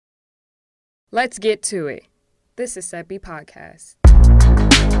Let's get to it. This is Seppi Podcast.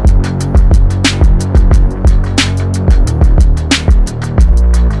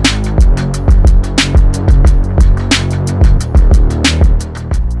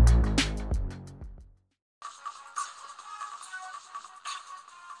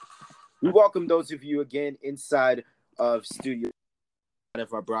 We welcome those of you again inside of studio, out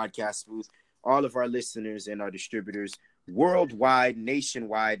of our broadcast booth. All of our listeners and our distributors worldwide,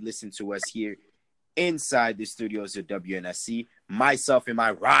 nationwide, listen to us here inside the studios of WNSC. Myself and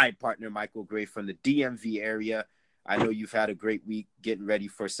my ride partner, Michael Gray from the DMV area. I know you've had a great week getting ready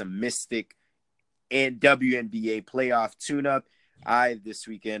for some Mystic and WNBA playoff tune-up. This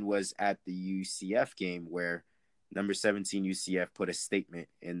weekend was at the UCF game where number 17 UCF put a statement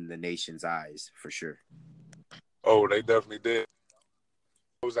in the nation's eyes for sure. Oh, they definitely did.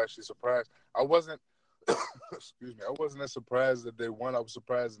 I was actually surprised. I wasn't excuse me, I wasn't as surprised that they won. I was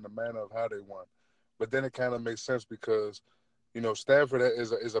surprised in the manner of how they won. But then it kind of makes sense because, Stanford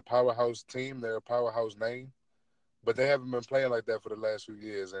is a powerhouse team. They're a powerhouse name. But they haven't been playing like that for the last few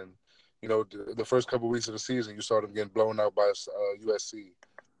years. And, the first couple of weeks of the season, you saw them getting blown out by USC,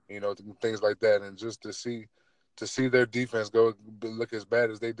 things like that. And just to see their defense look as bad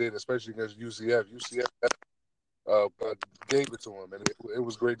as they did, especially against UCF. UCF gave it to them, and it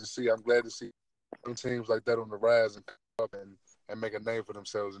was great to see. I'm glad to see teams like that on the rise and come up and make a name for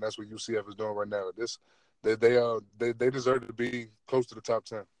themselves, and that's what UCF is doing right now. They deserve to be close to the top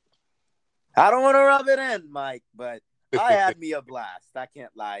 10. I don't want to rub it in, Mike, but I had me a blast. I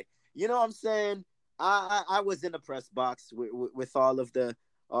can't lie. You know what I'm saying? I was in the press box with all of the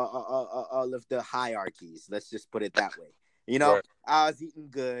hierarchies. Let's just put it that way. Right. I was eating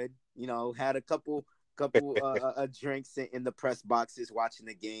good. Had a couple drinks in the press boxes watching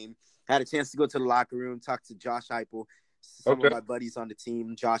the game. Had a chance to go to the locker room, talk to Josh Heupel, some of my buddies on the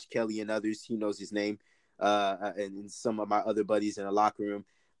team, Josh Kelly and others. He knows his name, and some of my other buddies in the locker room.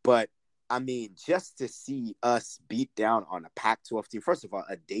 But I mean, just to see us beat down on a Pac-12 team. First of all,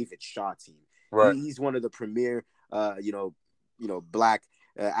 a David Shaw team. Right. He's one of the premier, black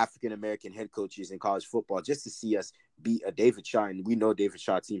African American head coaches in college football. Just to see us beat a David Shaw, and we know David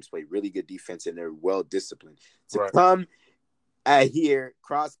Shaw teams play really good defense and they're well disciplined. To come here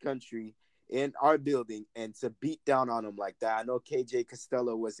cross country in our building and to beat down on them like that. I know KJ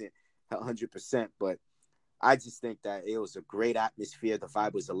Costello wasn't 100%, but I just think that it was a great atmosphere. The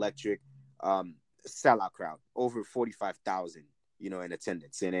vibe was electric. Sellout crowd, over 45,000, in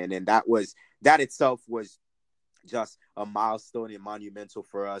attendance, and that itself was just a milestone and monumental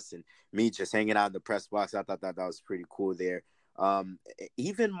for us. And me just hanging out in the press box, I thought that was pretty cool there.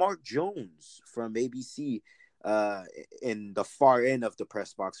 Even Mark Jones from ABC, in the far end of the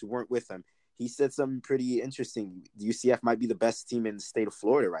press box, who weren't with him, he said something pretty interesting. UCF might be the best team in the state of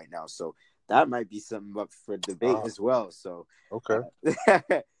Florida right now, so that might be something up for debate as well. So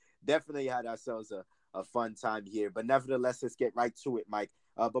definitely had ourselves a fun time here. But nevertheless, let's get right to it, Mike.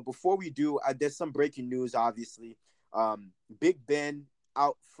 But before we do, there's some breaking news, obviously. Big Ben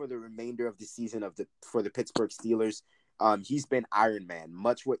out for the remainder of the season for the Pittsburgh Steelers. He's been Iron Man,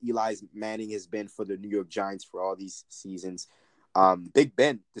 much what Eli Manning has been for the New York Giants for all these seasons. Big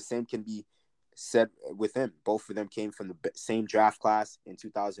Ben, the same can be said with him. Both of them came from the same draft class in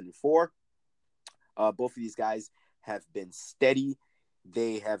 2004. Both of these guys have been steady.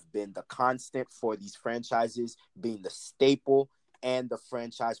 They have been the constant for these franchises, being the staple and the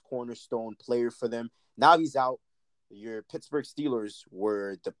franchise cornerstone player for them. Now he's out. Your Pittsburgh Steelers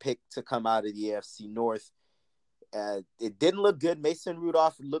were the pick to come out of the AFC North. It didn't look good. Mason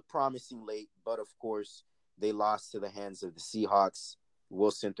Rudolph looked promising late, but of course they lost to the hands of the Seahawks.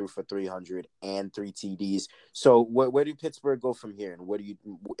 Wilson threw for 300 and 3 TDs. So where do Pittsburgh go from here? And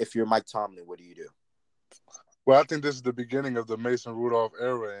if you're Mike Tomlin, what do you do? Well, I think this is the beginning of the Mason Rudolph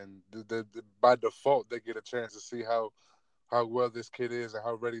era, and by default, they get a chance to see how well this kid is and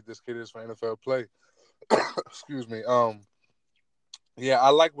how ready this kid is for NFL play. Excuse me. Yeah, I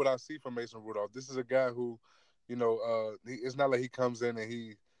like what I see from Mason Rudolph. This is a guy who, it's not like he comes in and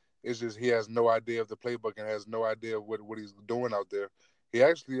he has no idea of the playbook and has no idea of what he's doing out there. He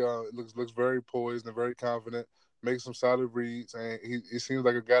actually looks very poised and very confident, makes some solid reads, and he seems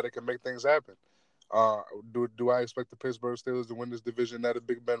like a guy that can make things happen. Do I expect the Pittsburgh Steelers to win this division now that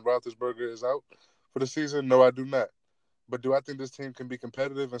Big Ben Roethlisberger is out for the season? No, I do not. But do I think this team can be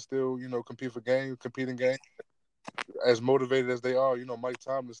competitive and still, competing games? As motivated as they are, Mike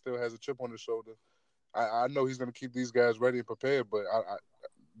Tomlin still has a chip on his shoulder. I know he's going to keep these guys ready and prepared, but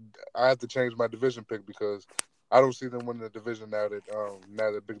I have to change my division pick because I don't see them winning the division now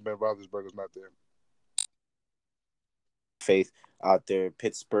that Big Ben Roethlisberger's not there. faith out there.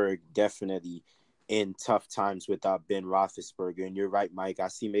 Pittsburgh definitely in tough times without Ben Roethlisberger. And you're right, Mike. I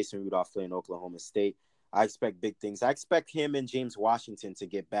see Mason Rudolph playing Oklahoma State. I expect big things. I expect him and James Washington to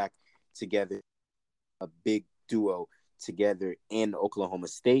get back together, a big duo together in Oklahoma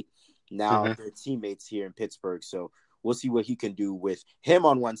State. Now they're teammates here in Pittsburgh, so we'll see what he can do with him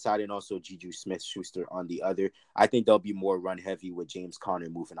on one side and also Juju Smith-Schuster on the other. I think they'll be more run heavy with James Conner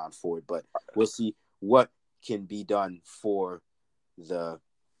moving on forward, but we'll see what can be done for the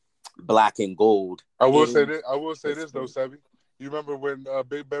black and gold. I will say this though, Sebby. You remember when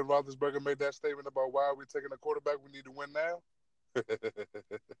Big Ben Roethlisberger made that statement about why are we taking a quarterback? We need to win now.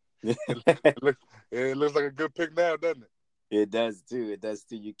 it looks like a good pick now, doesn't it? It does too. It does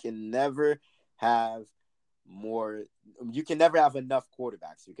too. You can never have enough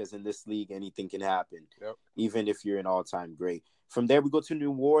quarterbacks because in this league anything can happen. Yep. Even if you're an all-time great. From there we go to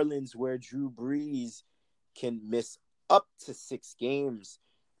New Orleans where Drew Brees can miss up to 6 games.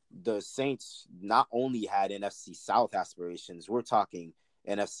 The Saints not only had NFC South aspirations, we're talking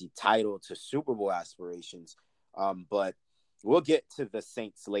NFC title to Super Bowl aspirations. But we'll get to the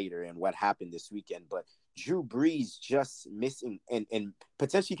Saints later and what happened this weekend. But Drew Brees just missing and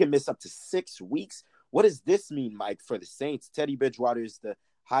potentially can miss up to 6 weeks. What does this mean, Mike, for the Saints? Teddy Bridgewater is the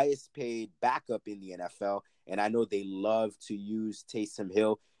highest paid backup in the NFL, and I know they love to use Taysom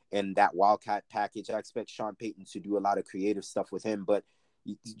Hill in that Wildcat package. I expect Sean Payton to do a lot of creative stuff with him, but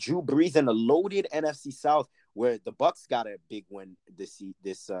Drew Brees in a loaded NFC South where the Bucs got a big win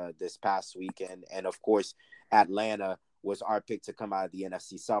this past week, and of course Atlanta was our pick to come out of the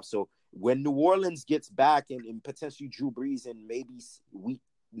NFC South. So when New Orleans gets back and potentially Drew Brees in maybe week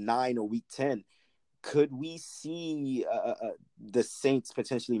 9 or week 10, could we see the Saints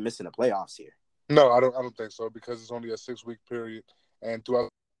potentially missing the playoffs here? No, I don't think so because it's only a 6-week period, and throughout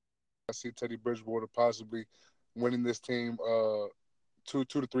I see Teddy Bridgewater possibly winning this team 2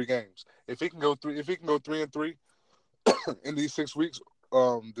 to 3 games. If he can go 3-3 in these 6 weeks,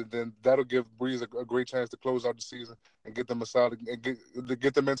 then that'll give Breeze a great chance to close out the season and get them a solid and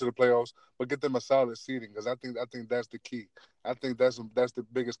get them into the playoffs, but get them a solid seeding because I think that's the key. I think that's the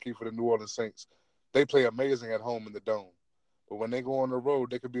biggest key for the New Orleans Saints. They play amazing at home in the dome, but when they go on the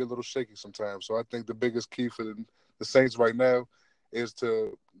road, they could be a little shaky sometimes. So I think the biggest key for the Saints right now is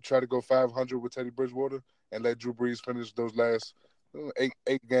to try to go 500 with Teddy Bridgewater and let Drew Brees finish those last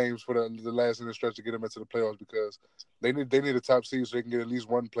eight games for the last in the stretch to get them into the playoffs because they need a top seed so they can get at least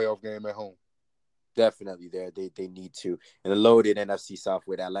one playoff game at home. Definitely, they need to. And a loaded NFC South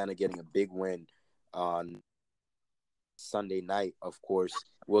with Atlanta getting a big win on Sunday night. Of course,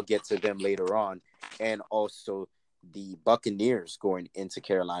 we'll get to them later on, and also the Buccaneers going into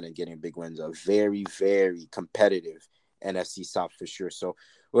Carolina and getting big wins. A very, very competitive NFC South for sure. So,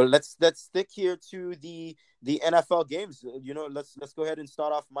 well, let's stick here to the NFL games. Let's go ahead and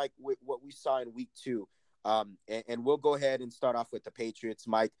start off, Mike, with what we saw in week 2. And we'll go ahead and start off with the Patriots,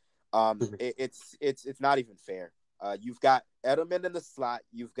 Mike. It's not even fair. You've got Edelman in the slot.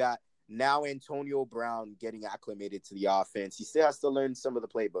 You've got now Antonio Brown getting acclimated to the offense. He still has to learn some of the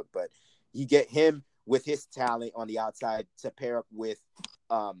playbook, but you get him with his talent on the outside to pair up with,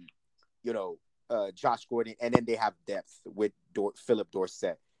 Josh Gordon, and then they have depth with Philip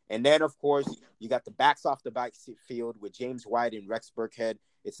Dorsett. And then, of course, you got the backs off the backfield with James White and Rex Burkhead.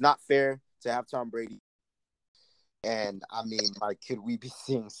 It's not fair to have Tom Brady. And, I mean, Mike, could we be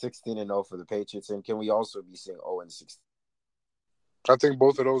seeing 16-0 for the Patriots? And can we also be seeing 0-16? I think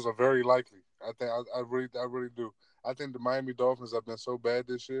both of those are very likely. I really do. I think the Miami Dolphins have been so bad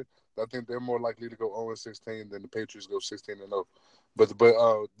this year that I think they're more likely to go 0-16 than the Patriots go 16-0. But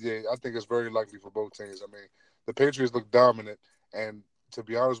yeah, I think it's very likely for both teams. I mean, the Patriots look dominant, and to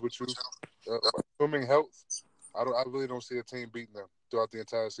be honest with you, assuming health, I really don't see a team beating them throughout the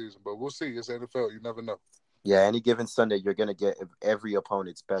entire season. But we'll see. It's NFL. You never know. Yeah, any given Sunday, you're going to get every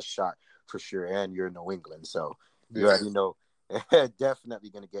opponent's best shot for sure, and you're in New England, so you already know. Definitely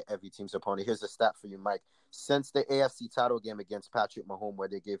going to get every team's opponent. Here's a stat for you, Mike. Since the AFC title game against Patrick Mahomes, where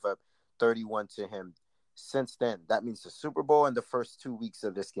they gave up 31 to him, since then, that means the Super Bowl and the first 2 weeks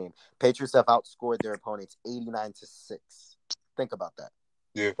of this game, Patriots have outscored their opponents 89-6. Think about that.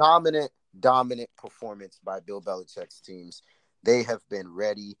 Yeah. Dominant performance by Bill Belichick's teams. They have been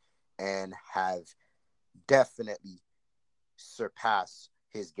ready and have definitely surpassed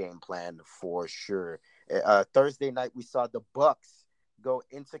his game plan for sure. Thursday night, we saw the Bucs go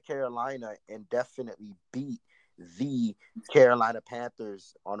into Carolina and definitely beat the Carolina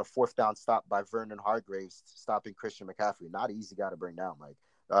Panthers on a 4th down stop by Vernon Hargreaves, stopping Christian McCaffrey. Not easy guy to bring down, Mike.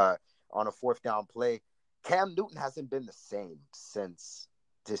 On a 4th down play, Cam Newton hasn't been the same since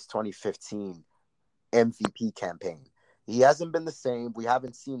this 2015 MVP campaign. He hasn't been the same. We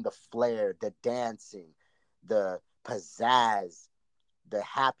haven't seen the flair, the dancing, the pizzazz, the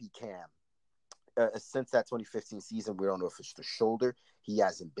happy Cam. Since that 2015 season, we don't know if it's the shoulder. He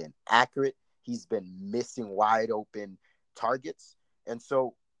hasn't been accurate. He's been missing wide open targets. And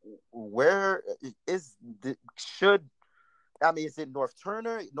so, where is the should I mean, is it North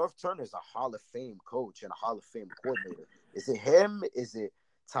Turner? North Turner is a Hall of Fame coach and a Hall of Fame coordinator. Is it him? Is it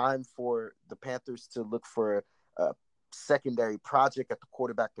time for the Panthers to look for a secondary project at the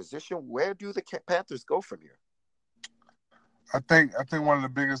quarterback position? Where do the Panthers go from here? I think one of the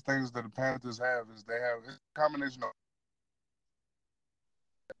biggest things that the Panthers have is they have a combination of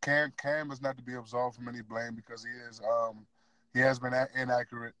Cam is not to be absolved from any blame because he has been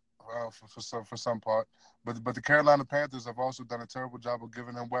inaccurate for some part, but the Carolina Panthers have also done a terrible job of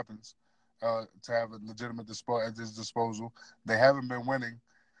giving him weapons to have a legitimate at his disposal. They haven't been winning,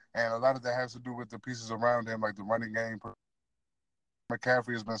 and a lot of that has to do with the pieces around him, like the running game.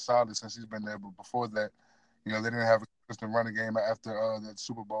 McCaffrey has been solid since he's been there, but before that, they didn't have a consistent running game after that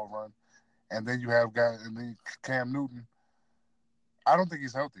Super Bowl run. And then you have and then Cam Newton. I don't think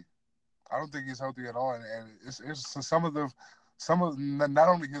he's healthy. I don't think he's healthy at all, and it's some of not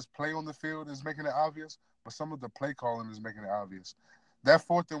only his play on the field is making it obvious, but some of the play calling is making it obvious. That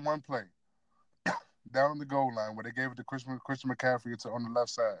 4th-and-1 play down the goal line where they gave it to Christian McCaffrey on the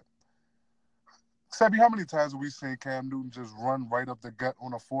left side. Sebby, how many times have we seen Cam Newton just run right up the gut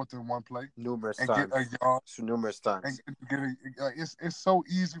on a 4th-and-1 play? Numerous and times. Get a yard. Numerous times. And it's so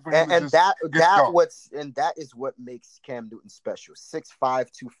easy for him to just that is what makes Cam Newton special.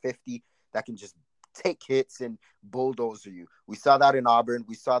 6'5", 250, that can just take hits and bulldozer you. We saw that in Auburn.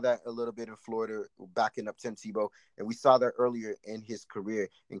 We saw that a little bit in Florida, backing up Tim Tebow, and we saw that earlier in his career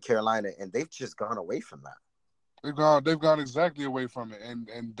in Carolina, and they've just gone away from that. They've gone exactly away from it,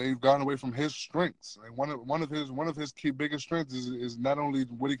 and they've gone away from his strengths. And one of his key biggest strengths is not only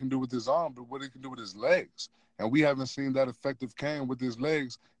what he can do with his arm, but what he can do with his legs. And we haven't seen that effective Cam with his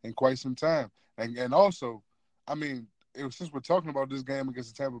legs in quite some time. And also, I mean, since we're talking about this game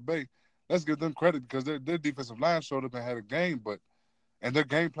against the Tampa Bay, let's give them credit because their defensive line showed up and had a game, and their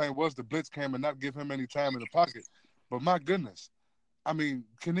game plan was to blitz Cam and not give him any time in the pocket. But my goodness, I mean,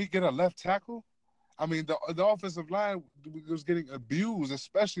 can he get a left tackle? I mean, the offensive line was getting abused,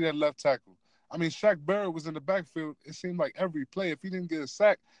 especially that left tackle. I mean, Shaq Barrett was in the backfield. It seemed like every play, if he didn't get a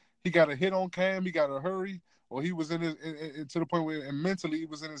sack, he got a hit on Cam, he got to hurry, or he was to the point where and mentally he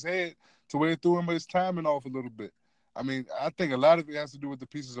was in his head to where it threw him his timing off a little bit. I mean, I think a lot of it has to do with the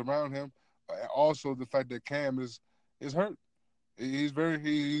pieces around him. Also, the fact that Cam is hurt. He's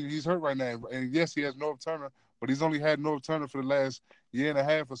hurt right now. And yes, he has North Turner, but he's only had North Turner for the last year and a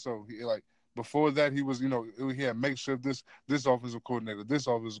half or so. Before that, he was, he had makeshift this offensive coordinator, this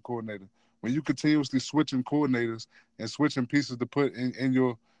offensive coordinator. When you continuously switching coordinators and switching pieces to put in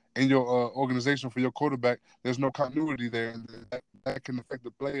your organization for your quarterback, there's no continuity there, and that can affect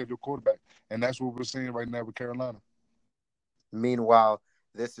the play of your quarterback. And that's what we're seeing right now with Carolina. Meanwhile,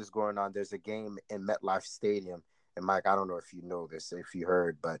 this is going on. There's a game in MetLife Stadium, and Mike, I don't know if you know this, if you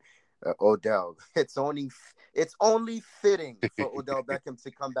heard, but Odell, it's only fitting for Odell Beckham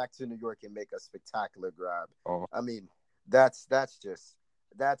to come back to New York and make a spectacular grab. Oh. I mean, that's just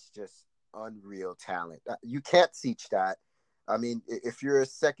unreal talent. You can't teach that. I mean, if you're a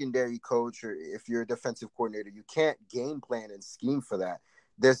secondary coach or if you're a defensive coordinator, you can't game plan and scheme for that.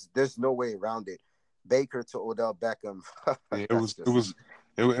 There's no way around it. Baker to Odell Beckham. It was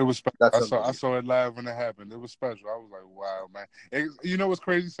special. I saw it live when it happened. It was special. I was like, wow, man. And you know what's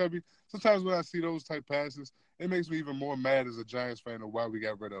crazy, Sebby? Sometimes when I see those type passes, it makes me even more mad as a Giants fan of why we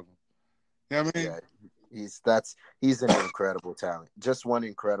got rid of him. You know what I mean? Yeah, he's an incredible talent. Just one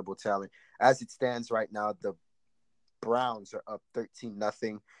incredible talent. As it stands right now, the Browns are up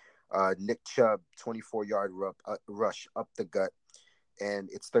 13-0. Nick Chubb, 24-yard rush up the gut. And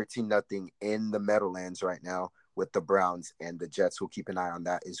it's 13-0 in the Meadowlands right now with the Browns and the Jets. We'll keep an eye on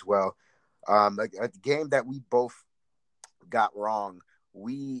that as well. A game that we both got wrong.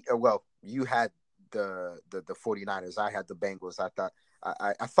 You had the 49ers. I had the Bengals.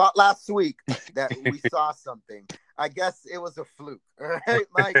 I thought last week that we saw something. I guess it was a fluke. All right,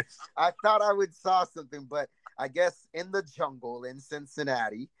 Mike? I thought I would saw something, but I guess in the jungle in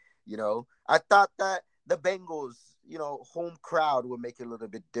Cincinnati, I thought that the Bengals, home crowd would make it a little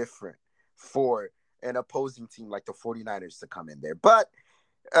bit different for an opposing team like the 49ers to come in there. But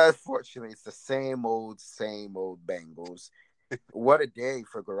unfortunately, it's the same old Bengals. What a day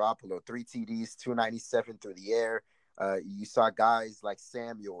for Garoppolo. 3 TDs, 297 through the air. You saw guys like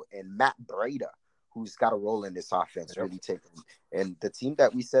Samuel and Matt Breida, who's got a role in this offense, really taking. And the team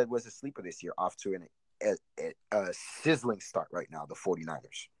that we said was a sleeper this year, off to an a sizzling start right now, the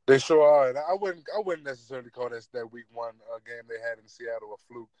 49ers. They sure are. And I wouldn't necessarily call that week one game they had in Seattle a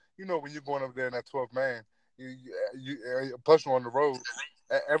fluke. You know, when you're going up there in that 12th man, plus you're on the road,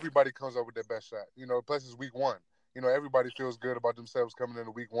 everybody comes up with their best shot. You know, plus it's week one. You know, everybody feels good about themselves coming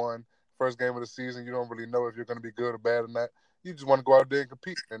into week one, first game of the season. You don't really know if you're going to be good or bad or not. You just want to go out there and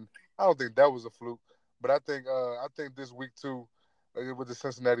compete. And I don't think that was a fluke. But I think this week two, with the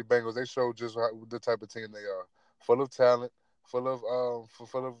Cincinnati Bengals, they showed just the type of team they are. Full of talent, full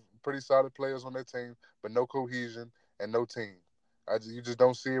of pretty solid players on their team, but no cohesion and no team. You just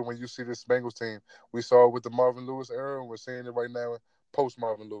don't see it when you see this Bengals team. We saw it with the Marvin Lewis era, and we're seeing it right now post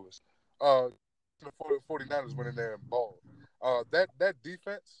Marvin Lewis. The 49ers went in there and balled. That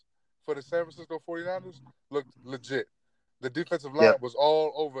defense for the San Francisco 49ers looked legit. The defensive line Yep. was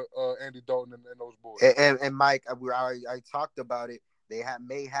all over Andy Dalton and those boys. And Mike, I talked about it. They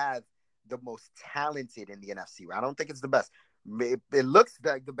may have the most talented in the NFC. I don't think it's the best. It looks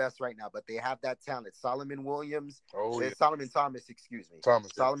like the best right now, but they have that talent. Solomon Thomas, excuse me.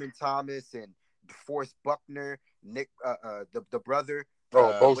 Solomon Thomas and DeForest Buckner, Nick, the brother.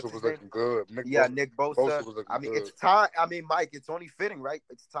 Bosa was looking good. Nick Bosa. Bosa was looking good. It's time. Mike, it's only fitting, right?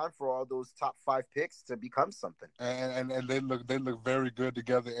 It's time for all those top 5 picks to become something. And they look very good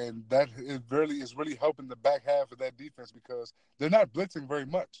together, and that is really helping the back half of that defense because they're not blitzing very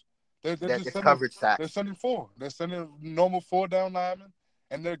much. They're just it's coverage sacks. They're sending 4. They're sending normal 4 down linemen,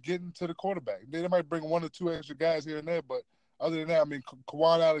 and they're getting to the quarterback. They might bring 1 or 2 extra guys here and there, but other than that,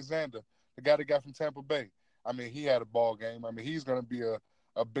 Kwan Alexander, the guy they got from Tampa Bay, he had a ball game. He's going to be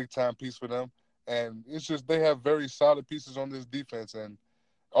a big-time piece for them. And it's just they have very solid pieces on this defense and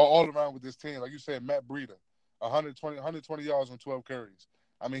all around with this team. Like you said, Matt Breida, 120 yards on 12 carries.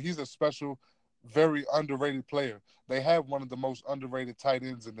 He's a special, very underrated player. They have one of the most underrated tight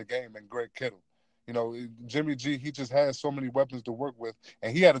ends in the game in Greg Kittle. You know, Jimmy G, he just has so many weapons to work with.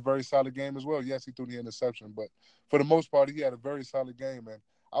 And he had a very solid game as well. Yes, he threw the interception, but for the most part, he had a very solid game. And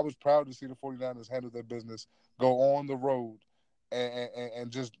I was proud to see the 49ers handle their business, go on the road,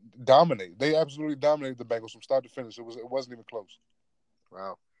 and just dominate. They absolutely dominated the Bengals from start to finish. It wasn't even close.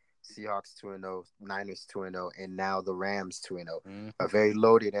 Wow. Seahawks 2-0, Niners 2-0, and now the Rams 2-0. Mm-hmm. A very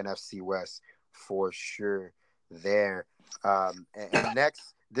loaded NFC West for sure there. And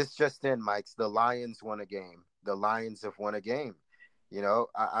next, this just in, Mike's, the Lions won a game. The Lions have won a game. You know,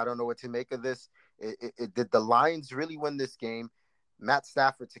 I don't know what to make of this. Did the Lions really win this game? Matt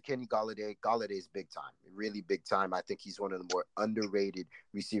Stafford to Kenny Golladay. Galladay's big time, really big time. I think he's one of the more underrated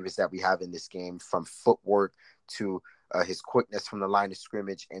receivers that we have in this game, from footwork to his quickness from the line of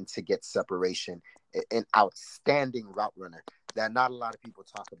scrimmage and to get separation. An outstanding route runner that not a lot of people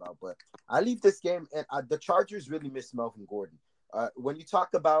talk about. But I leave this game, and the Chargers really miss Melvin Gordon. When you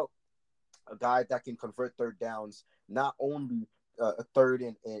talk about a guy that can convert third downs, not only a third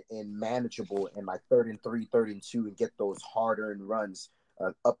and manageable, and like 3rd and 3, 3rd and 2, and get those hard-earned runs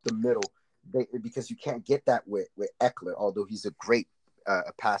up the middle, because you can't get that with Eckler, although he's a great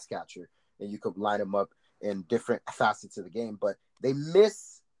pass catcher, and you could line him up in different facets of the game. But they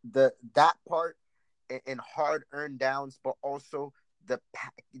miss that part in hard-earned downs, but also the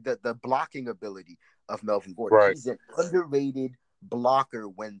blocking ability of Melvin Gordon. Right. He's an underrated blocker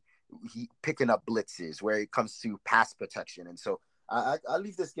when he picking up blitzes where it comes to pass protection. And so I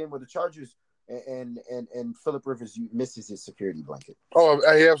leave this game with the Chargers, and Phillip Rivers misses his security blanket. Oh,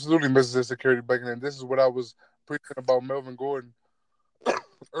 he absolutely misses his security blanket. And this is what I was preaching about Melvin Gordon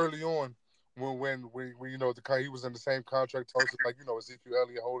early on when you know, he was in the same contract talks like, you know, Ezekiel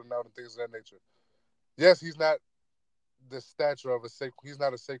Elliott holding out and things of that nature. Yes, he's not the stature of he's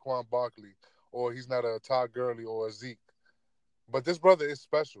not a Saquon Barkley, or he's not a Todd Gurley or a Zeke. But this brother is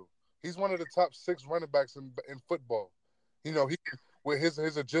special. He's one of the top 6 running backs in football. You know, with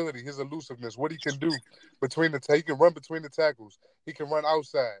his agility, his elusiveness, what he can do he can run between the tackles. He can run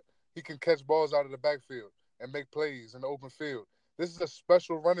outside. He can catch balls out of the backfield and make plays in the open field. This is a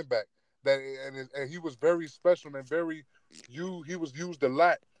special running back and he was very special and he was used a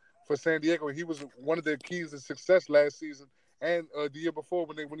lot for San Diego. He was one of their keys to success last season and the year before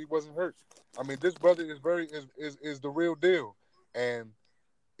when he wasn't hurt. This brother is the real deal. And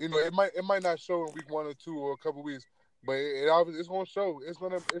you know, it might not show in week 1 or 2 or a couple weeks, but it's going to show. It's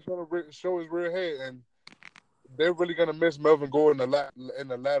going to show his real head, and they're really going to miss Melvin Gordon in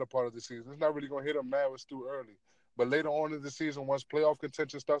the latter part of the season. It's not really going to hit him now. It's too early. But later on in the season, once playoff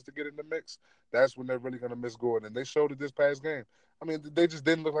contention starts to get in the mix, that's when they're really going to miss Gordon. And they showed it this past game. They just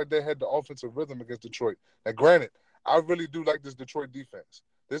didn't look like they had the offensive rhythm against Detroit. Now, granted, I really do like this Detroit defense.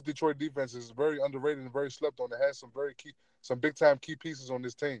 This Detroit defense is very underrated and very slept on. It has some big-time key pieces on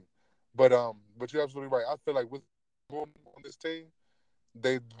this team. But you're absolutely right. I feel like with on this team,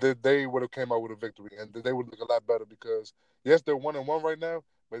 they would have came out with a victory, and they would look a lot better because yes, they're 1-1 right now,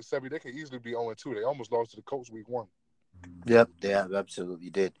 but Sebi, they can easily be 0-2. They almost lost to the Colts week 1. Yep, they have absolutely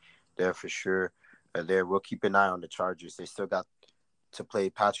did. They're for sure. There, we'll keep an eye on the Chargers. They still got to play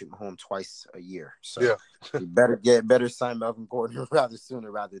Patrick Mahomes twice a year, so Yeah, you better sign Melvin Gordon rather sooner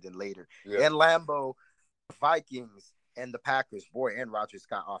rather than later. yeah, In Lambeau, Vikings and the Packers. Boy, Aaron Rodgers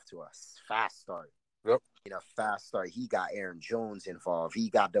got off to a fast start. yep. A fast start. He got Aaron Jones involved. He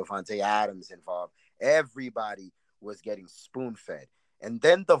got Devontae Adams involved. Everybody was getting spoon fed. And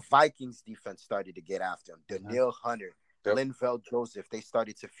then the Vikings defense started to get after him. Daniil Hunter, Yep. Linval Joseph. They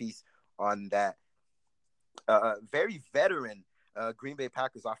started to feast on that very veteran Green Bay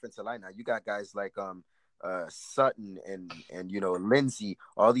Packers offensive line. Now you got guys like Sutton and Lindsey.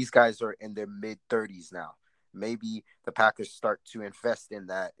 All these guys are in their mid-30s now. Maybe the Packers start to invest in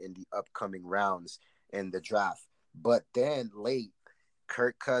that in the upcoming rounds in the draft. But then late,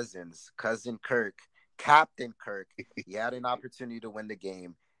 Kirk Cousins, Cousin Kirk, Captain Kirk, he had an opportunity to win the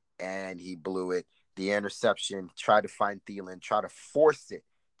game, and he blew it. The interception, tried to find Thielen, try to force it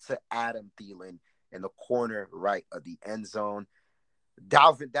to Adam Thielen in the corner right of the end zone.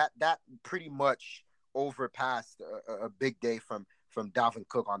 Dalvin, that pretty much overpassed a big day from Dalvin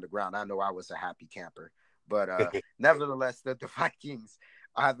Cook on the ground. I know I was a happy camper, but nevertheless, the Vikings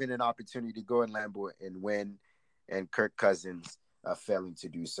are having an opportunity to go in Lambeau and win, and Kirk Cousins failing to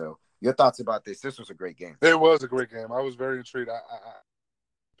do so. Your thoughts about this? This was a great game. It was a great game. I was very intrigued.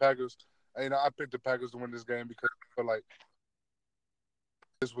 Packers, I picked the Packers to win this game because I feel like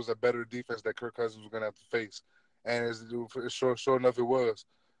this was a better defense that Kirk Cousins was going to have to face. And sure enough, it was.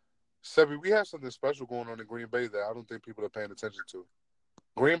 Sebi, we have something special going on in Green Bay that I don't think people are paying attention to.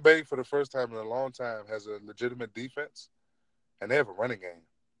 Green Bay, for the first time in a long time, has a legitimate defense, and they have a running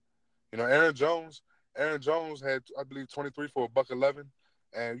game. Aaron Jones had, I believe, 23 for $111,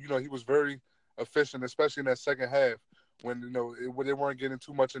 and he was very efficient, especially in that second half when when they weren't getting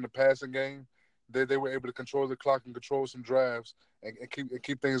too much in the passing game. They were able to control the clock and control some drives and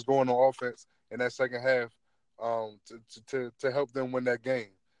keep things going on offense in that second half to help them win that game.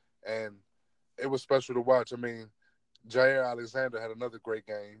 And it was special to watch. I mean, Jair Alexander had another great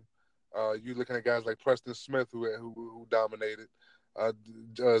game. You're looking at guys like Preston Smith who dominated.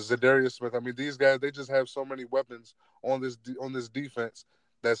 Zadarius Smith. I mean, these guys, they just have so many weapons on this defense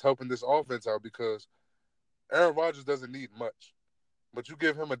that's helping this offense out because Aaron Rodgers doesn't need much. But you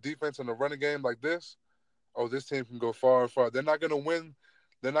give him a defense and a running game like this, this team can go far and far. They're not going to win.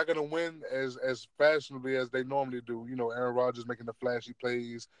 They're not going to win as fashionably as they normally do. Aaron Rodgers making the flashy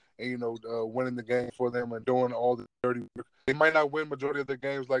plays and winning the game for them and doing all the dirty work. They might not win majority of their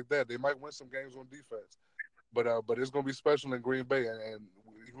games like that. They might win some games on defense. But it's going to be special in Green Bay, and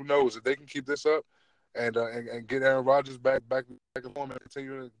who knows if they can keep this up and get Aaron Rodgers back in form and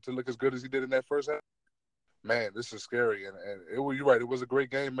continue to look as good as he did in that first half. Man, this is scary, and you're right. It was a great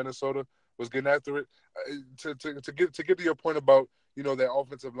game. Minnesota was getting after it. To get to your point about that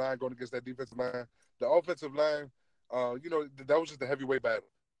offensive line going against that defensive line, the offensive line, that was just a heavyweight battle.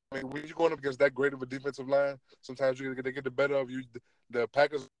 I mean, when you're going up against that great of a defensive line, sometimes they get the better of you. The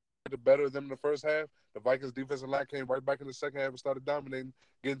Packers the better of them in the first half. The Vikings defensive line came right back in the second half and started dominating,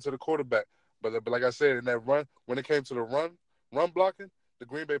 getting to the quarterback. But like I said, in that run, when it came to the run blocking, the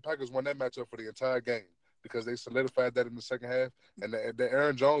Green Bay Packers won that matchup for the entire game because they solidified that in the second half. And the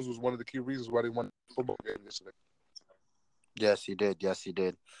Aaron Jones was one of the key reasons why they won the football game yesterday. Yes, he did. Yes, he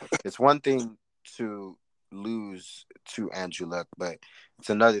did. It's one thing to lose to Andrew Luck, but it's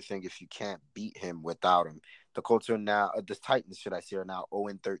another thing if you can't beat him without him. The Colts are now, the Titans, should I say, are now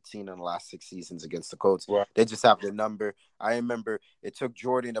 0-13 in the last 6 seasons against the Colts. Wow. They just have their number. I remember it took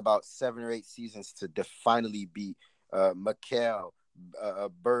Jordan about 7 or 8 seasons to finally beat McHale,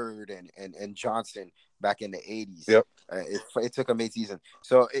 Bird, and Johnson back in the 80s. Yep. It took him 8 seasons.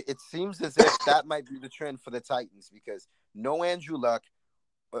 So it seems as if that might be the trend for the Titans because no Andrew Luck.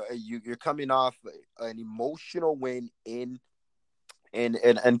 You're coming off an emotional win in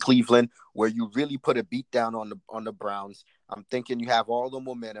Cleveland, where you really put a beat down on the Browns. I'm thinking you have all the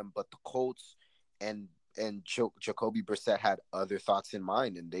momentum, but the Colts and Jacoby Brissett had other thoughts in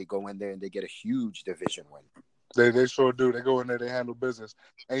mind, and they go in there and they get a huge division win. They sure do. They go in there, they handle business,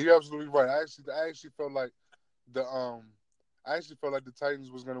 and you're absolutely right. I actually felt like the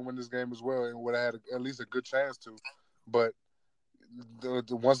Titans was going to win this game as well, and would have had at least a good chance to, but.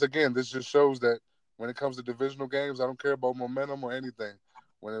 Once again, this just shows that when it comes to divisional games, I don't care about momentum or anything.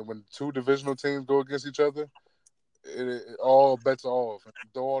 When two divisional teams go against each other, it all bets are off.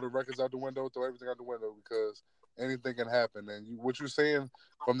 Throw all the records out the window, throw everything out the window because anything can happen. And what you're seeing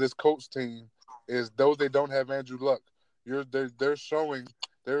from this Colts team is, though they don't have Andrew Luck, they're showing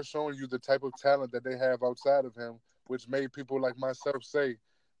you the type of talent that they have outside of him, which made people like myself say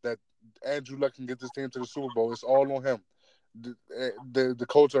that Andrew Luck can get this team to the Super Bowl. It's all on him. The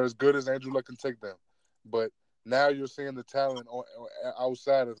Colts are as good as Andrew Luck can take them, but now you're seeing the talent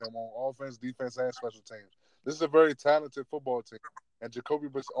outside of him on offense, defense, and special teams. This is a very talented football team, and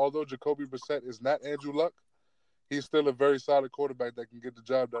although Jacoby Brissett is not Andrew Luck, he's still a very solid quarterback that can get the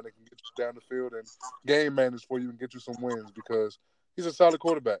job done, that can get you down the field and game manage for you and get you some wins, because he's a solid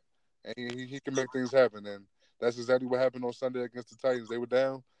quarterback and he can make things happen. And that's exactly what happened on Sunday against the Titans. They were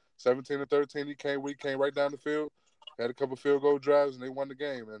down 17-13. He came right down the field, had a couple field goal drives, and they won the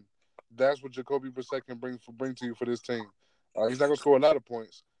game. And that's what Jacoby Brissett can bring to you for this team. He's not going to score a lot of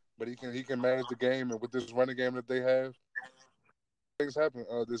points, but he can manage the game. And with this running game that they have, things happen.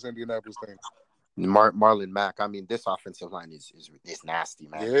 This Indianapolis team. Marlon Mack. I mean, this offensive line is nasty,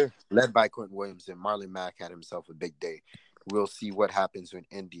 man. Yeah. Led by Quentin Williams, and Marlon Mack had himself a big day. We'll see what happens with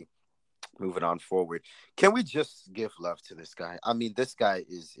Indy. Moving on forward, can we just give love to this guy? I mean, this guy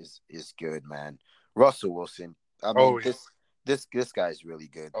is good, man. Russell Wilson. I mean, this guy is really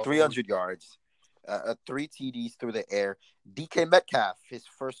good. 300 yards, 3 TDs through the air. DK Metcalf, his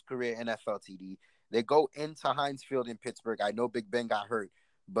first career NFL TD. They go into Heinz Field in Pittsburgh. I know Big Ben got hurt,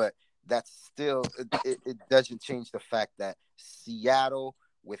 but that's still it doesn't change the fact that Seattle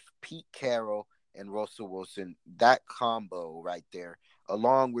with Pete Carroll and Russell Wilson, that combo right there,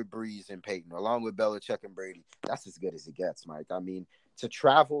 along with Breeze and Peyton, along with Belichick and Brady, that's as good as it gets, Mike. I mean, to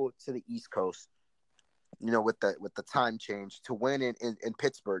travel to the East Coast, with the time change, to win in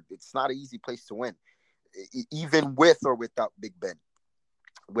Pittsburgh, it's not an easy place to win, even with or without Big Ben,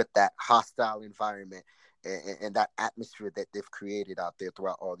 with that hostile environment and that atmosphere that they've created out there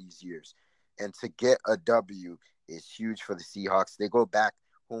throughout all these years. And to get a W is huge for the Seahawks. They go back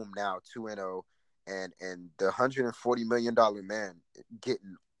home now 2-0, and the $140 million man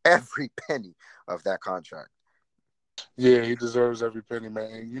getting every penny of that contract. Yeah, he deserves every penny,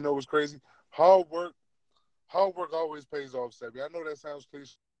 man. And you know what's crazy? Hard work always pays off, Sebby. I know that sounds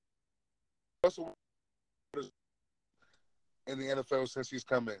cliche. Russell in the NFL since he's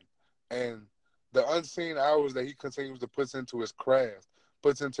come in, and the unseen hours that he continues to put into his craft,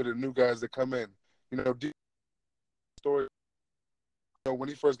 puts into the new guys that come in. Story. When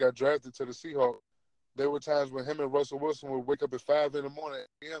he first got drafted to the Seahawks, there were times when him and Russell Wilson would wake up at 5 in the morning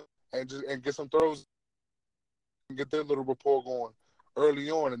and get some throws and get their little rapport going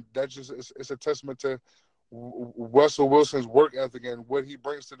early on, and that just it's a testament to Russell Wilson's work ethic and what he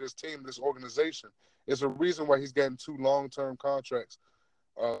brings to this team, this organization. It's a reason why he's getting 2 long-term contracts.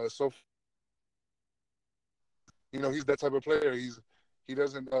 So he's that type of player. He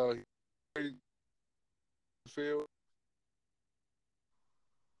doesn't feel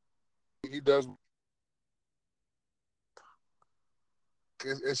he does.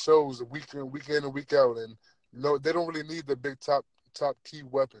 It shows week in and week out, and they don't really need the big top key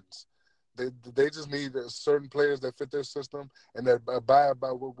weapons. They just need certain players that fit their system and that abide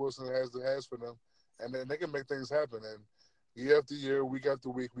by what Wilson has for them, and then they can make things happen. And year after year, week after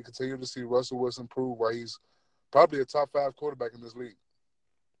week, we continue to see Russell Wilson prove why he's probably a top 5 quarterback in this league.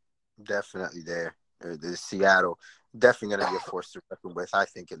 Definitely there. The Seattle definitely going to be a force to reckon with, I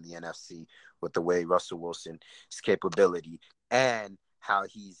think, in the NFC, with the way Russell Wilson's capability and how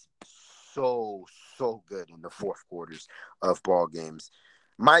he's so good in the fourth quarters of ball games.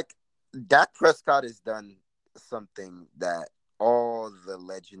 Mike, Dak Prescott has done something that all the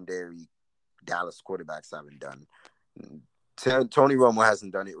legendary Dallas quarterbacks haven't done. Tony Romo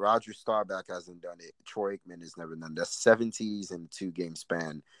hasn't done it. Roger Staubach hasn't done it. Troy Aikman has never done it. That's 70s in a 2-game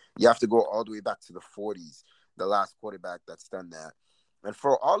span. You have to go all the way back to the 40s, the last quarterback that's done that. And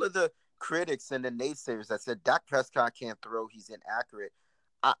for all of the critics and the naysayers that said Dak Prescott can't throw, he's inaccurate,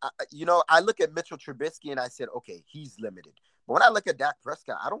 I look at Mitchell Trubisky and I said, okay, he's limited. But when I look at Dak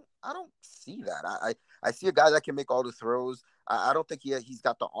Prescott, I don't see that. I see a guy that can make all the throws. I don't think he's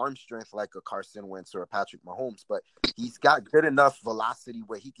got the arm strength like a Carson Wentz or a Patrick Mahomes, but he's got good enough velocity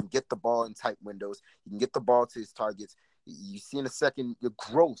where he can get the ball in tight windows. He can get the ball to his targets. You see the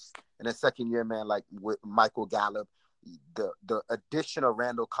growth in a second year, man, like with Michael Gallup. The addition of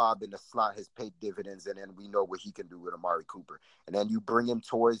Randall Cobb in the slot has paid dividends, and then we know what he can do with Amari Cooper. And then you bring him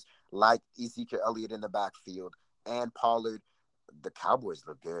toys like Ezekiel Elliott in the backfield and Pollard. The Cowboys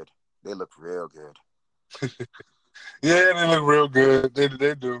look good. They look real good. Yeah, they look real good. They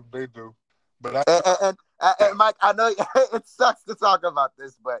do. But and Mike, I know it sucks to talk about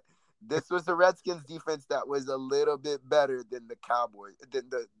this, but This was the Redskins defense that was a little bit better than the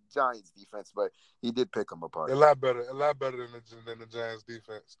Giants defense, but he did pick them apart. A lot better than the Giants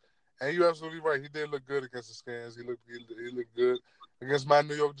defense. And you're absolutely right. He did look good against the Skins. He looked good against my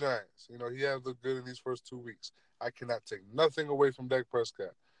New York Giants. You know, he has looked good in these first 2 weeks. I cannot take nothing away from Dak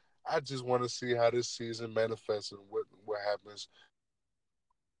Prescott. I just want to see how this season manifests and what happens.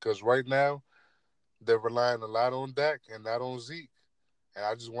 Because right now they're relying a lot on Dak and not on Zeke. And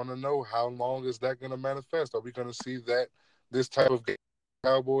I just want to know, how long is that going to manifest? Are we going to see this type of game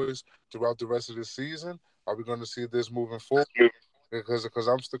Cowboys throughout the rest of the season? Are we going to see this moving forward?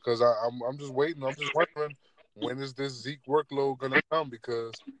 I'm just waiting. I'm just wondering, when is this Zeke workload going to come?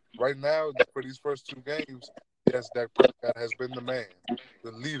 Because right now, for these first 2 games, yes, Dak Prescott has been the man,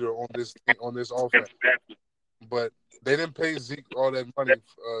 the leader on this offense. But they didn't pay Zeke all that money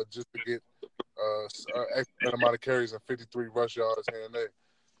just to get extra amount of carries and 53 rush yards here and there.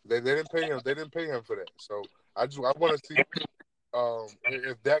 They didn't pay him. They didn't pay him for that. So I want to see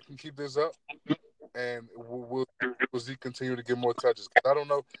if Dak can keep this up, and will Zeke continue to get more touches? Because I don't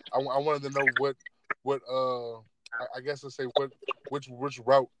know. I wanted to know what I guess let's say which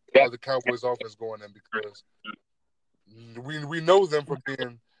route are the Cowboys offense going in, because we know them for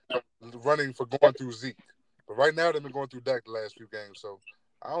being running for going through Zeke, but right now they've been going through Dak the last few games. So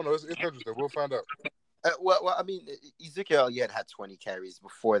I don't know. It's interesting. We'll find out. I mean, Ezekiel Elliott had 20 carries.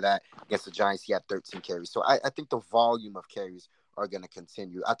 Before that, against the Giants, he had 13 carries. So I think the volume of carries are going to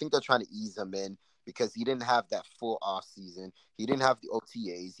continue. I think they're trying to ease him in because he didn't have that full off season. He didn't have the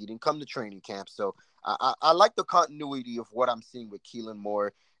OTAs. He didn't come to training camp. So I like the continuity of what I'm seeing with Keelan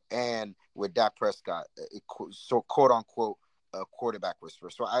Moore and with Dak Prescott. So quote unquote quarterback whisperer.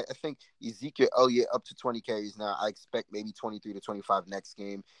 So I think Ezekiel Elliott up to 20 carries now. I expect maybe 23 to 25 next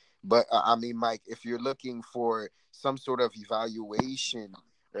game. But I mean, Mike, if you're looking for some sort of evaluation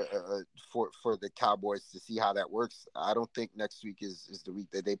for the Cowboys to see how that works, I don't think next week is the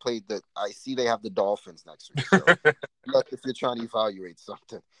week that they played. I see they have the Dolphins next week. So look, if you're trying to evaluate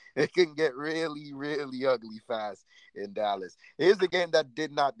something, it can get really, really ugly fast in Dallas. Here's the game that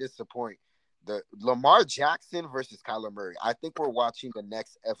did not disappoint: the Lamar Jackson versus Kyler Murray. I think we're watching the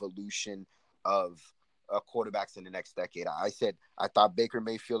next evolution of quarterbacks in the next decade. I said I thought Baker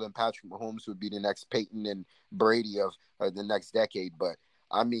Mayfield and Patrick Mahomes would be the next Peyton and Brady of the next decade, but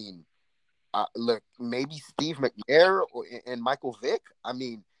I mean, look, maybe Steve McNair and Michael Vick. I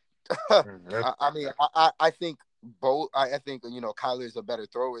mean, I think both. I think Kyler is a better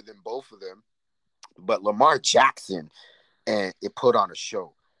thrower than both of them, but Lamar Jackson, and it put on a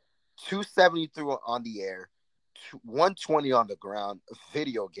show. 273 on the air, 120 on the ground.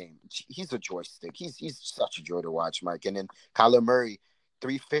 Video game. He's a joystick. He's such a joy to watch, Mike. And then Kyler Murray,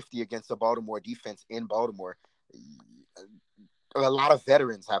 350 against the Baltimore defense in Baltimore. A lot of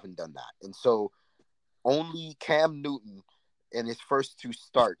veterans haven't done that, and so only Cam Newton in his first 2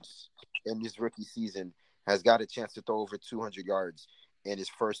 starts in his rookie season has got a chance to throw over 200 yards in his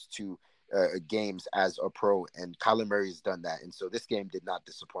first 2 games as a pro, and Kyler Murray has done that. And so this game did not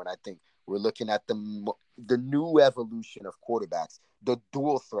disappoint. I think we're looking at the new evolution of quarterbacks, the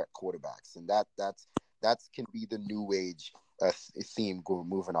dual threat quarterbacks, and that can be the new age theme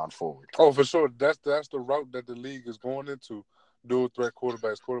moving on forward. Oh, for sure. That's the route that the league is going into. Dual threat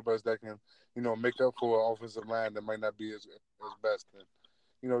quarterbacks that can, make up for an offensive line that might not be as best,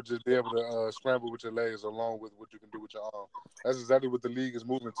 and just be able to scramble with your legs along with what you can do with your arm. That's exactly what the league is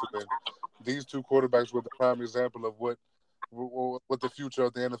moving to. And these 2 quarterbacks were the prime example of what the future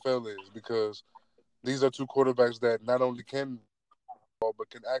of the NFL is, because these are 2 quarterbacks that not only can but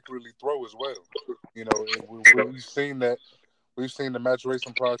can accurately throw as well. We've seen that. We've seen the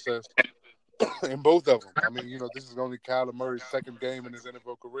maturation process in both of them. I mean, this is only Kyler Murray's second game in his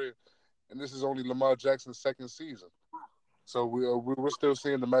NFL career, and this is only Lamar Jackson's second season. So we're still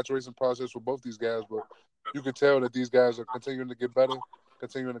seeing the maturation process for both these guys, but you can tell that these guys are continuing to get better,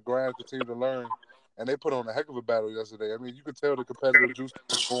 continuing to grind, continuing to learn, and they put on a heck of a battle yesterday. I mean, you could tell the competitive juice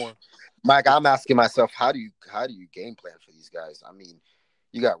was going. Mike, I'm asking myself, how do you game plan for these guys? I mean,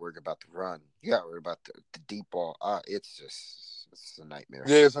 you got to worry about the run, you got to worry about the deep ball. It's a nightmare.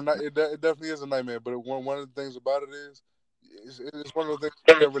 Yeah, it definitely is a nightmare. But one of the things about it is, it's one of the things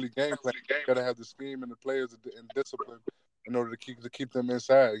you can't really game plan. You got to have the scheme and the players and discipline in order to keep them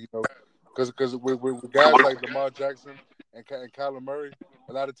inside. Because with guys like Lamar Jackson and Kyler Murray,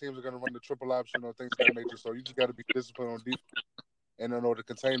 a lot of teams are going to run the triple option or things of that nature. So you just got to be disciplined on defense and in order to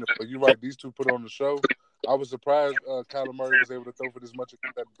contain them. But you're right; these 2 put on the show. I was surprised Kyler Murray was able to throw for this much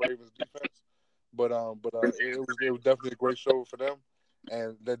against that Ravens defense. But it was definitely a great show for them,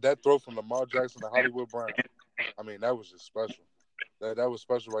 and that throw from Lamar Jackson to Hollywood Brown, I mean, that was just special. That was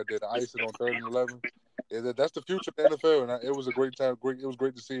special right there. The icing on 3rd and 11. Yeah, that's the future of the NFL, and it was a great time. It was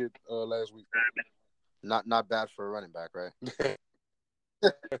great to see it last week. Not bad for a running back, right?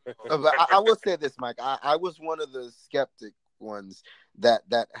 But I will say this, Mike. I was one of the skeptic ones that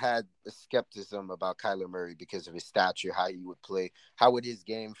had a skepticism about Kyler Murray because of his stature, how he would play, how would his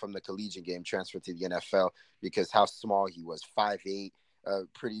game from the collegiate game transfer to the NFL because how small he was, 5'8",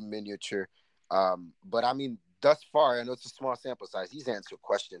 pretty miniature. But I mean, thus far, I know it's a small sample size. He's answered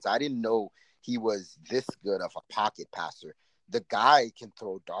questions. I didn't know he was this good of a pocket passer. The guy can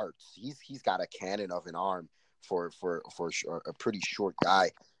throw darts. He's got a cannon of an arm for a pretty short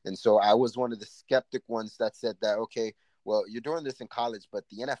guy. And so I was one of the skeptic ones that said that, okay, well, you're doing this in college, but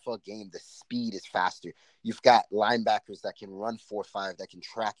the NFL game, the speed is faster. You've got linebackers that can run 4.5 that can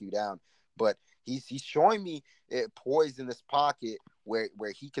track you down. But he's showing me poise in this pocket where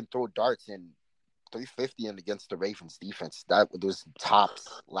he can throw darts in 350 and against the Ravens defense. That was tops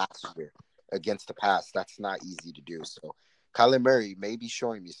last year against the pass. That's not easy to do. So Kyler Murray may be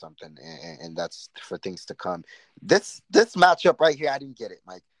showing me something, and that's for things to come. This matchup right here, I didn't get it,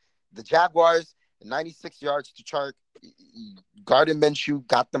 Mike. The Jaguars, 96 yards to Chark. Gardner Minshew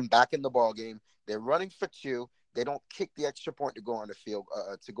got them back in the ball game. They're running for 2. They don't kick the extra point to go on the field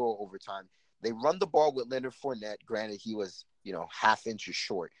to go overtime. They run the ball with Leonard Fournette. Granted, he was half inches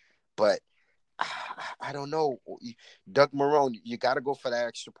short, but I don't know. Doug Marrone, you got to go for that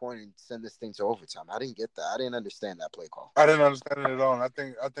extra point and send this thing to overtime. I didn't get that. I didn't understand that play call. I didn't understand it at all. And I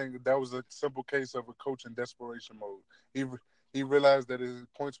think that was a simple case of a coach in desperation mode. He realized that his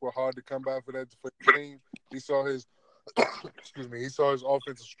points were hard to come by for the team. He saw his he saw his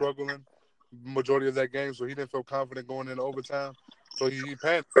offense struggling majority of that game, so he didn't feel confident going into overtime. So he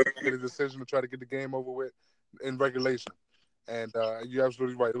panicked, made a decision to try to get the game over with in regulation. And you're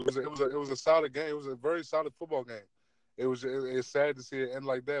absolutely right. It was a solid game. It was a very solid football game. It's sad to see it end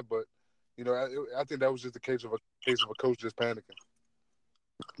like that, but I think that was just a case of a coach just panicking.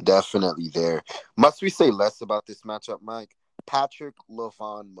 Definitely there. Must we say less about this matchup, Mike? Patrick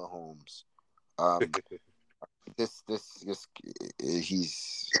LaVon Mahomes. This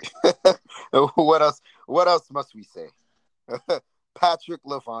he's what else? What else must we say? Patrick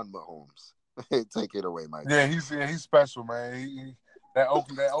LaVon Mahomes. Take it away, Mike. Yeah, he's special, man. That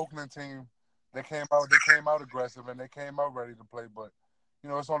Oakland team, they came out aggressive and they came out ready to play, but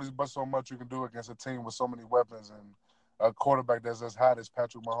it's only but so much you can do against a team with so many weapons and a quarterback that's as hot as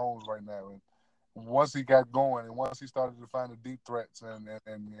Patrick Mahomes right now. And once he got going and once he started to find the deep threats and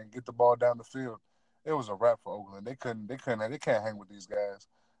get the ball down the field, it was a wrap for Oakland. They can't hang with these guys.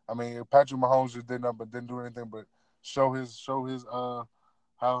 I mean, Patrick Mahomes just didn't do anything but show his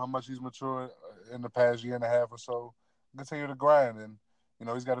how much he's matured in the past year and a half or so. Continue to grind, and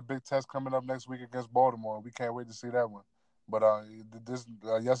he's got a big test coming up next week against Baltimore. We can't wait to see that one. But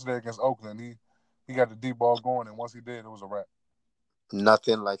yesterday against Oakland, he got the deep ball going, and once he did, it was a wrap.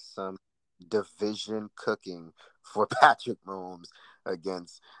 Nothing like some division cooking for Patrick Mahomes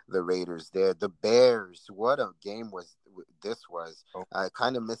against the Raiders there. The Bears, what a game this was. I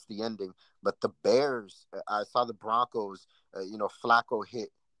kind of missed the ending, but the Bears, I saw the Broncos, Flacco hit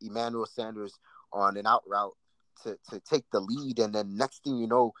Emmanuel Sanders on an out route to take the lead, and then next thing you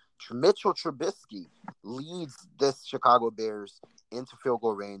know, Mitchell Trubisky leads this Chicago Bears into field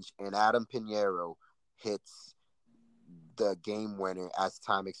goal range, and Adam Pinheiro hits the game winner as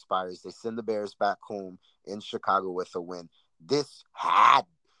time expires. They send the Bears back home in Chicago with a win. This had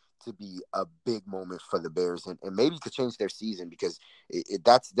to be a big moment for the Bears, and maybe could change their season because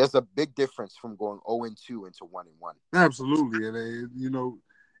there's a big difference from going 0-2 into 1-1. Absolutely, and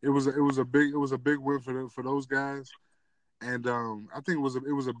it was a big win for those guys, and I think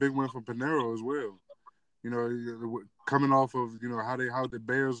it was a big win for Pinheiro as well. Coming off of how the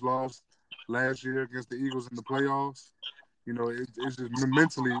Bears lost last year against the Eagles in the playoffs. It's just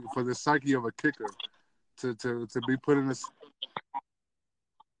mentally for the psyche of a kicker to be put in this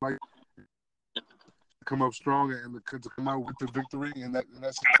like come up strong and to come out with the victory in that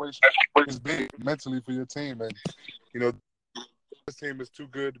situation is big mentally for your team. And this team is too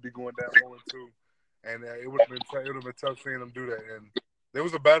good to be going down 0-2, and it would have been tough seeing them do that. And there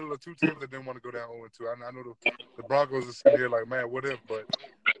was a battle of two teams that didn't want to go down 0-2. I know the Broncos are sitting here like, man, what if? But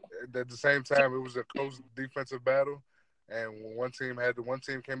at the same time, it was a close defensive battle, and one team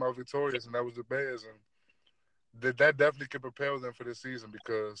came out victorious, and that was the Bears, and that definitely could propel them for this season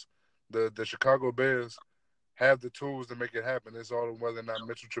because the Chicago Bears have the tools to make it happen. It's all whether or not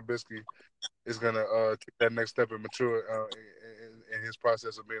Mitchell Trubisky is gonna take that next step and mature in his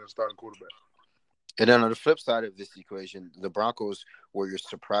process of being a starting quarterback. And then on the flip side of this equation, the Broncos were your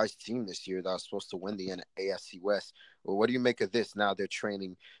surprise team this year that was supposed to win the AFC West. Well, what do you make of this? Now they're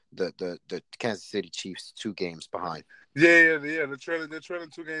trailing the Kansas City Chiefs 2 games behind. Yeah. They're trailing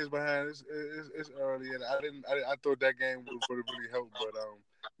 2 games behind. It's early, and I thought that game would have really helped,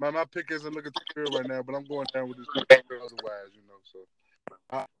 but my pick isn't looking too good right now. But I'm going down with this otherwise, you know. So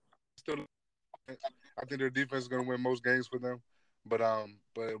I still I think their defense is going to win most games for them, but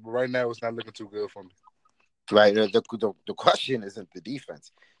right now it's not looking too good for me. Right. The question isn't the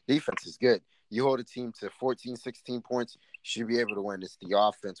defense. Defense is good. You hold a team to 14, 16 points, you should be able to win. It's the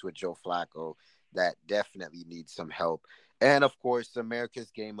offense with Joe Flacco that definitely needs some help. And of course,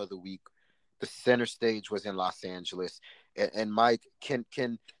 America's game of the week. The center stage was in Los Angeles. And Mike, can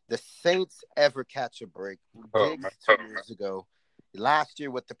the Saints ever catch a break? Oh Diggs man, 2 years ago, last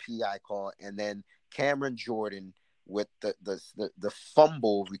year with the PI call, and then Cameron Jordan with the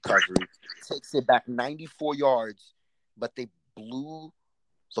fumble recovery takes it back 94 yards, but they blew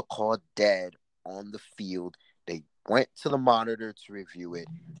the call dead on the field. They went to the monitor to review it,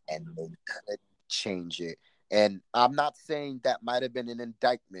 and they couldn't change it. And I'm not saying that might have been an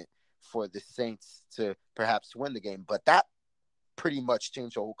indictment for the Saints to perhaps win the game, but that pretty much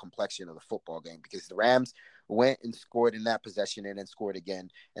changed the whole complexion of the football game because the Rams went and scored in that possession and then scored again.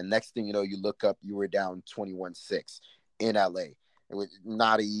 And next thing you know, you look up, you were down 21-6 in LA. It was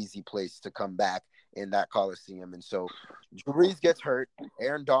not an easy place to come back in that Coliseum. And so Drew Brees gets hurt.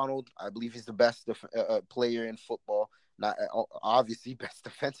 Aaron Donald, I believe he's the best player in football. Not obviously best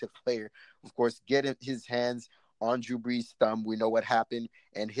defensive player. Of course, getting his hands on Drew Brees' thumb. We know what happened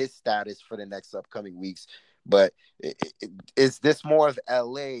and his status for the next upcoming weeks. But is this more of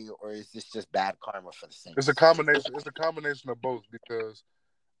LA or is this just bad karma for the it's a Saints? combination. It's a combination of both because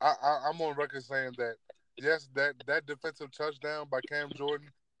I'm on record saying that yes, that defensive touchdown by Cam Jordan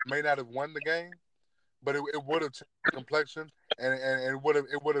may not have won the game, but it would have changed the complexion and it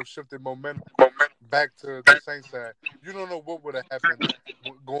would have shifted momentum back to the Saints side. You don't know what would have happened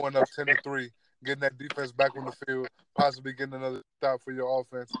going up 10-3, getting that defense back on the field, possibly getting another stop for your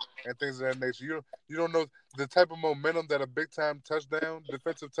offense and things of that nature. You don't know the type of momentum that a big time touchdown,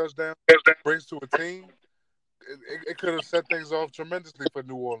 defensive touchdown, brings to a team. It could have set things off tremendously for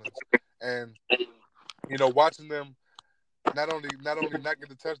New Orleans, and watching them not only not get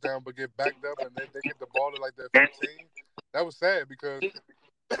the touchdown but get backed up and they get the ball at like their 15. That was sad because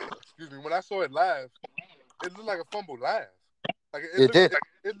excuse me, when I saw it live, it looked like a fumble live. Like it It looked, did.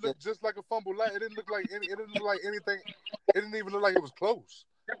 it looked just like a fumble live. It didn't look like any. It didn't look like anything. It didn't even look like it was close.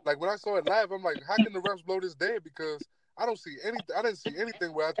 Like when I saw it live, I'm like, how can the refs blow this dead? Because I don't see any. I didn't see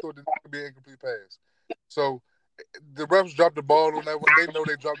anything where I thought that it could be an incomplete pass. So the refs dropped the ball on that one. They know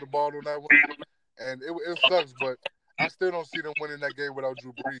they dropped the ball on that one, and it sucks. But I still don't see them winning that game without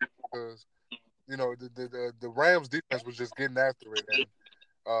Drew Brees because the Rams defense was just getting after it, and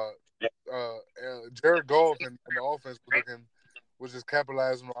uh, Jared Goff and the offense was just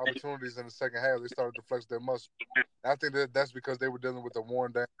capitalizing on opportunities in the second half. They started to flex their muscle. And I think that's because they were dealing with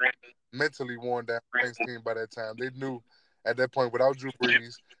a mentally worn down Saints team by that time. They knew at that point without Drew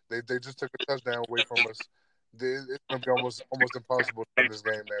Brees, they just took a touchdown away from us. It's going to be almost impossible to win this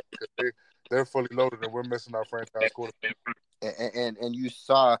game now because they're fully loaded and we're missing our franchise quarterback. And you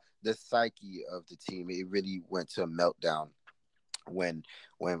saw the psyche of the team. It really went to a meltdown when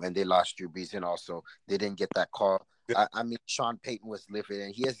when they lost Drew Brees, and also they didn't get that call. Yep. I mean, Sean Payton was livid,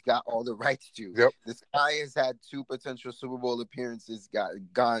 and he has got all the rights to. Yep. This guy has had 2 potential Super Bowl appearances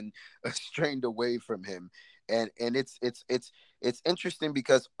gone strained away from him, and it's interesting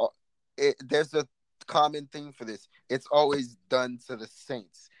because there's a common thing for this. It's always done to the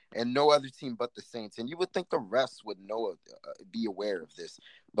Saints. And no other team but the Saints. And you would think the refs would be aware of this.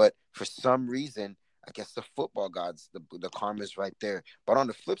 But for some reason, I guess the football gods, the karma's right there. But on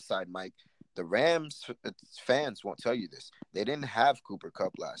the flip side, Mike, the Rams fans won't tell you this. They didn't have Cooper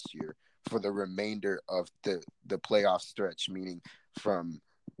Kupp last year for the remainder of the playoff stretch, meaning from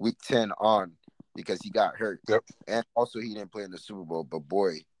week 10 on, because he got hurt. Yep. And also he didn't play in the Super Bowl. But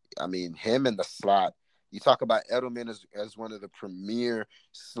boy, I mean, him in the slot. You talk about Edelman as one of the premier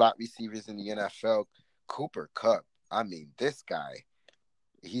slot receivers in the NFL. Cooper Kupp. I mean, this guy,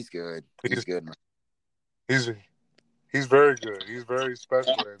 he's good. He's good, man. He's very good. He's very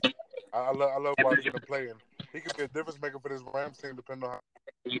special. And I love watching him play. And he could be a difference maker for this Rams team, depending on how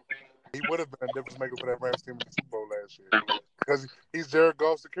he would have been a difference maker for that Rams team in the Super Bowl last year. Because he's Jared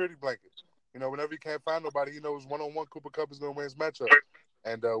Goff's security blanket. Whenever he can't find nobody, he knows one-on-one Cooper Kupp is going to win his matchup.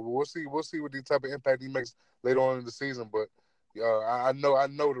 And we'll see what the type of impact he makes later on in the season. But I know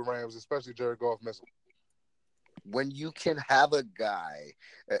the Rams, especially Jared Goff, miss him. when you can have a guy,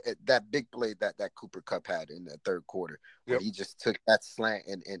 that big play that Cooper Kupp had in the third quarter, where Yep. he just took that slant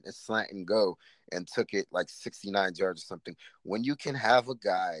and slant and go and took it like 69 yards or something. When you can have a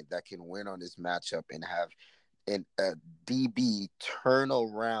guy that can win on this matchup and have a DB turn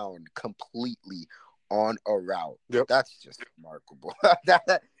around completely on a route, Yep. that's just remarkable.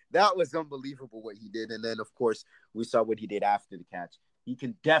 That was unbelievable what he did. And then, of course, we saw what he did after the catch. He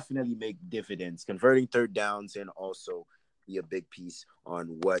can definitely make dividends, converting third downs, and also be a big piece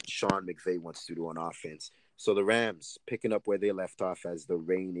on what Sean McVay wants to do on offense. So the Rams picking up where they left off as the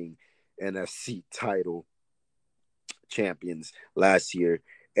reigning NFC title champions last year.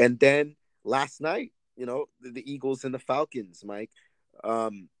 And then last night, the Eagles and the Falcons, Mike.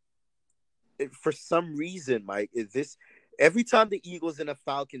 For some reason, Mike, every time the Eagles and the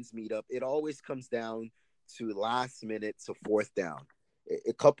Falcons meet up, it always comes down to last minute to fourth down.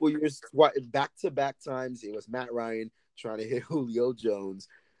 A couple years back-to-back times, it was Matt Ryan trying to hit Julio Jones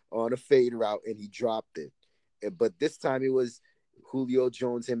on a fade route, and he dropped it. But this time it was Julio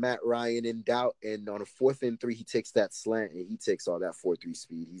Jones and Matt Ryan in doubt, and on a 4th and 3, he takes that slant, and he takes all that 4-3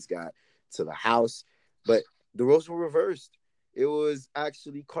 speed he's got to the house. But the roles were reversed. It was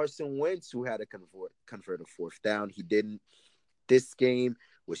actually Carson Wentz who had to convert a fourth down. He didn't. This game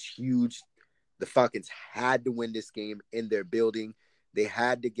was huge. The Falcons had to win this game in their building. They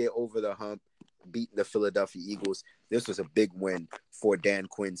had to get over the hump, beating the Philadelphia Eagles. This was a big win for Dan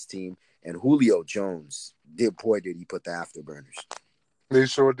Quinn's team. And Julio Jones, did he put the afterburners. He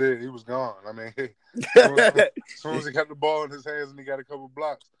sure did. He was gone. I mean, as soon as he got the ball in his hands and he got a couple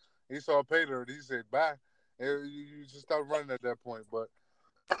blocks, he saw pay dirt. He said, bye. You just stop running at that point. But,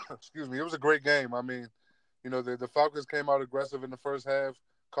 excuse me, it was a great game. I mean, the Falcons came out aggressive in the first half.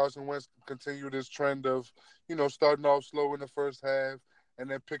 Carson Wentz continued his trend of, starting off slow in the first half and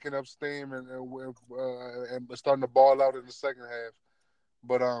then picking up steam and starting to ball out in the second half.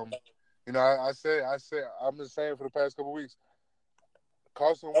 But, I've been saying for the past couple of weeks,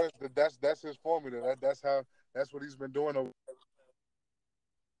 Carson Wentz, that's his formula. That's what he's been doing over.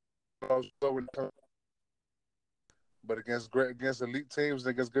 But against elite teams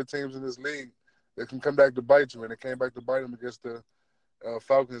and against good teams in this league, they can come back to bite you, and it came back to bite him against the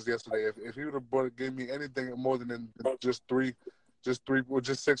Falcons yesterday. If he would have gave me anything more than just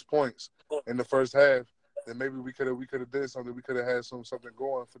 6 points in the first half, then maybe we could have did something. We could have had something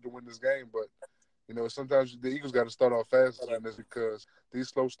going to win this game. But sometimes the Eagles got to start off faster than this because these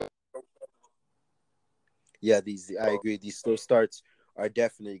slow starts. Yeah, I agree. These slow starts are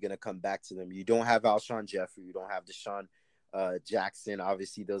definitely going to come back to them. You don't have Alshon Jeffrey. You don't have Deshaun Jackson.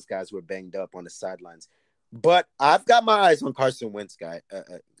 Obviously, those guys were banged up on the sidelines. But I've got my eyes on Carson Wentz, guy.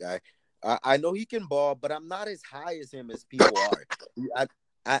 I know he can ball, but I'm not as high as him as people are.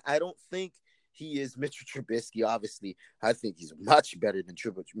 I don't think he is Mitchell Trubisky. Obviously, I think he's much better than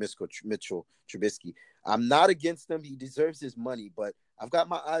Mitchell Trubisky. I'm not against him. He deserves his money, but I've got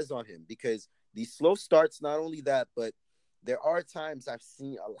my eyes on him because these slow starts, not only that, but there are times I've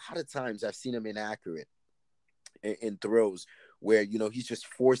seen him inaccurate in throws where, he's just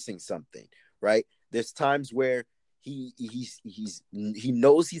forcing something, right? There's times where he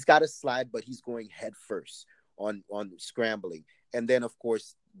knows he's got to slide, but he's going head first on scrambling. And then, of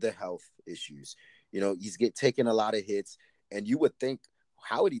course, the health issues. He's taking a lot of hits, and you would think,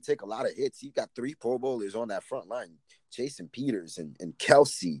 how would he take a lot of hits? He got 3 Pro Bowlers on that front line, Jason Peters and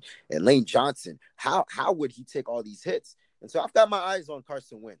Kelsey and Lane Johnson. How would he take all these hits? And so I've got my eyes on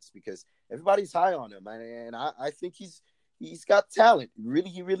Carson Wentz because everybody's high on him, and I think he's got talent.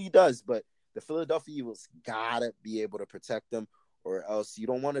 He really does. But the Philadelphia Eagles gotta be able to protect him, or else you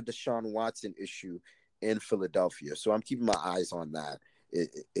don't want a Deshaun Watson issue in Philadelphia. So I'm keeping my eyes on that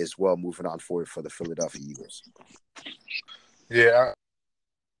as well, moving on forward for the Philadelphia Eagles. Yeah,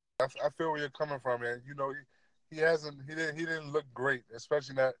 I feel where you're coming from, man. He didn't look great,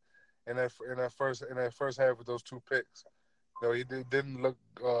 especially in that first half with those 2 picks. He didn't look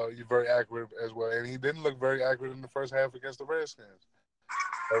very accurate as well, and he didn't look very accurate in the first half against the Redskins.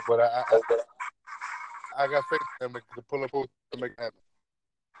 But I got faith in them to pull up to make it happen.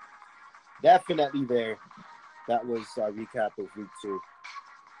 Definitely there. That was our recap of week 2.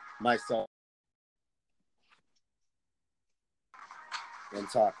 Myself and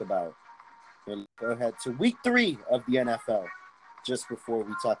talk about and go ahead to week 3 of the NFL just before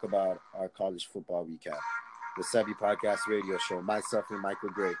we talk about our college football recap. The Sebi Podcast Radio Show. Myself and Michael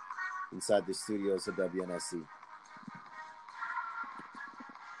Gray inside the studios of WNSC.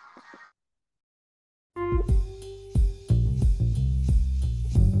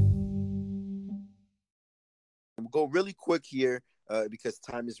 We'll go really quick here because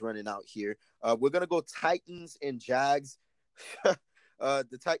time is running out here. We're gonna go Titans and Jags.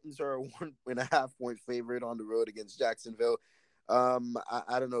 The Titans are a 1.5 point favorite on the road against Jacksonville. I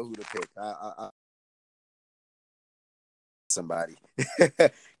don't know who to pick. Somebody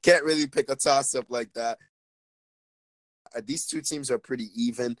can't really pick a toss up like that. These two teams are pretty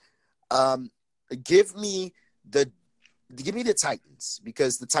even. Give me the Titans,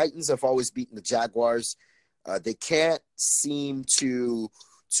 because the Titans have always beaten the Jaguars. They can't seem to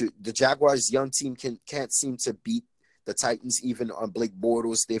the Jaguars' young team can't seem to beat the Titans even on Blake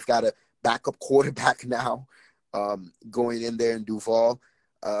Bortles. They've got a backup quarterback now going in there in Duval.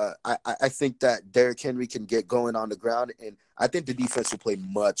 I think that Derrick Henry can get going on the ground, and I think the defense will play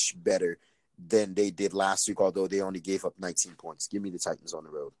much better than they did last week, although they only gave up 19 points. Give me the Titans on the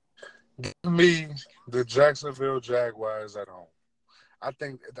road. Give me the Jacksonville Jaguars at home. I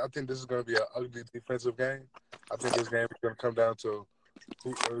think this is going to be an ugly defensive game. I think this game is going to come down to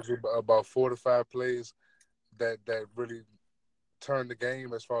about 4 to 5 plays that really turn the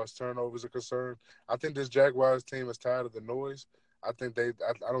game as far as turnovers are concerned. I think this Jaguars team is tired of the noise. I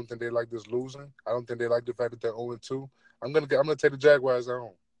don't think they like this losing. I don't think they like the fact that they're 0-2. I'm gonna take the Jaguars at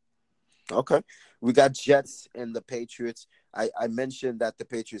home. Okay. We got Jets and the Patriots. I mentioned that the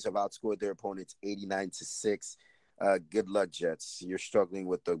Patriots have outscored their opponents 89-6. Good luck, Jets. You're struggling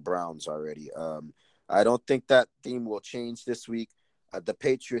with the Browns already. I don't think that theme will change this week. The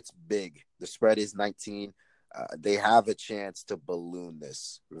Patriots big. The spread is 19. They have a chance to balloon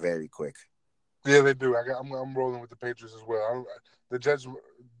this very quick. Yeah, they do. I'm rolling with the Patriots as well. The Jets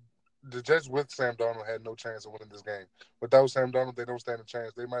with Sam Darnold had no chance of winning this game. Without Sam Darnold, they don't stand a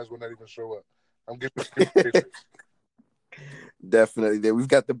chance. They might as well not even show up. I'm giving the Patriots. Definitely. There we've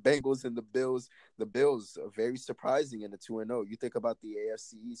got the Bengals and the Bills. The Bills are very surprising in the 2-0. You think about the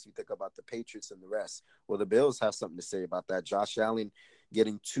AFC East, you think about the Patriots and the rest. Well, the Bills have something to say about that. Josh Allen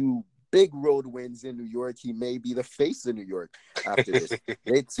getting 2 big road wins in New York. He may be the face of New York after this.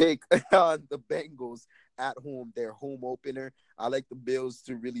 They take on the Bengals at home, their home opener. I like the Bills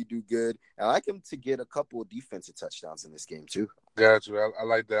to really do good. I like them to get a couple of defensive touchdowns in this game too. Got you. I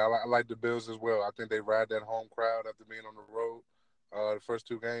like that. I like the Bills as well. I think they ride that home crowd after being on the road the first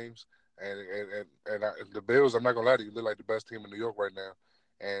 2 games. And the Bills, I'm not going to lie to you, look like the best team in New York right now.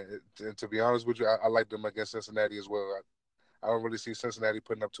 And to be honest with you, I like them against Cincinnati as well. I don't really see Cincinnati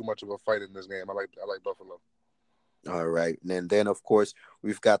putting up too much of a fight in this game. I like Buffalo. All right. And then, of course,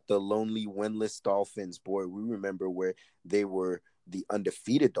 we've got the lonely winless Dolphins. Boy, we remember where they were the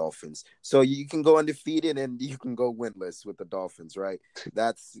undefeated Dolphins. So you can go undefeated and you can go winless with the Dolphins, right?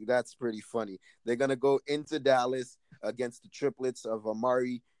 That's pretty funny. They're going to go into Dallas against the triplets of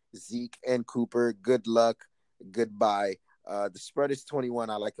Amari, Zeke, and Cooper. Good luck. Goodbye. The spread is 21.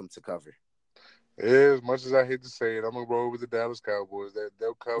 I like them to cover. Yeah, as much as I hate to say it, I'm gonna roll with the Dallas Cowboys.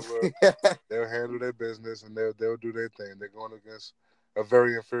 They'll cover, they'll handle their business, and they'll do their thing. They're going against a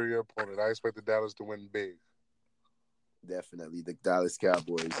very inferior opponent. I expect the Dallas to win big. Definitely, the Dallas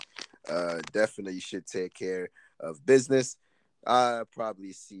Cowboys definitely should take care of business. I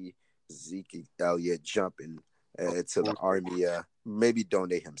probably see Zeke Elliott jumping to the Army. Maybe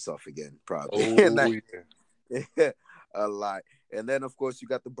donate himself again, probably. Oh, yeah. A lot. And then, of course, you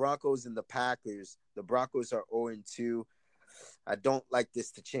got the Broncos and the Packers. The Broncos are 0-2. I don't like this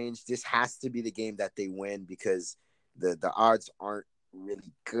to change. This has to be the game that they win because the odds aren't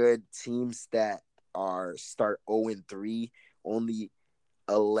really good. Teams that start 0-3, only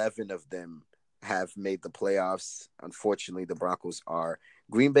 11 of them have made the playoffs. Unfortunately, the Broncos are.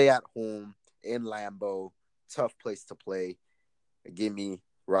 Green Bay at home in Lambeau. Tough place to play. Give me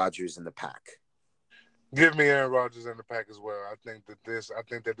Rodgers and the Pack. Give me Aaron Rodgers and the Pack as well. I think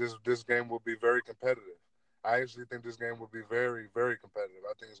that this game will be very competitive. I actually think this game will be very, very competitive.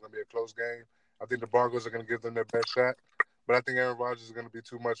 I think it's going to be a close game. I think the Broncos are going to give them their best shot, but I think Aaron Rodgers is going to be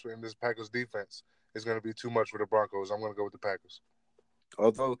too much in this Packers defense. It's going to be too much for the Broncos. I'm going to go with the Packers.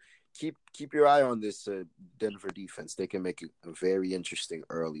 Although keep your eye on this Denver defense. They can make it very interesting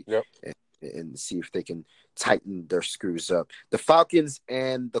early. Yep. And see if they can tighten their screws up. The Falcons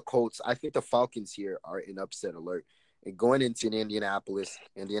and the Colts, I think the Falcons here are in upset alert. And going into Indianapolis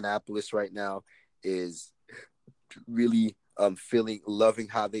right now is really loving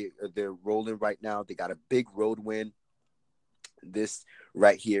how they're rolling right now. They got a big road win. This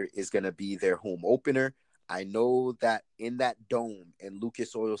right here is going to be their home opener. I know that in that dome in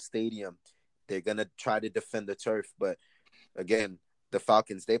Lucas Oil Stadium, they're going to try to defend the turf. But again, the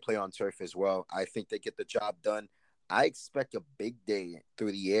Falcons, they play on turf as well. I think they get the job done. I expect a big day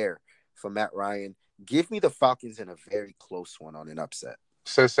through the air for Matt Ryan. Give me the Falcons in a very close one on an upset.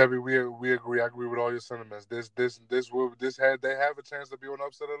 Says Sebi, we agree. I agree with all your sentiments. They have a chance to be on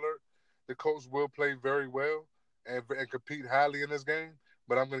upset alert. The Colts will play very well and compete highly in this game,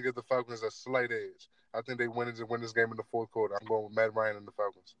 but I'm going to give the Falcons a slight edge. I think they win this game in the fourth quarter. I'm going with Matt Ryan and the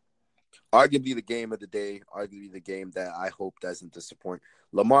Falcons. Arguably the game of the day, arguably the game that I hope doesn't disappoint.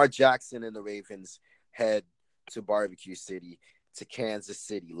 Lamar Jackson and the Ravens head to Barbecue City, to Kansas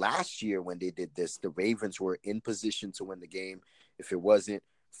City. Last year when they did this, the Ravens were in position to win the game. If it wasn't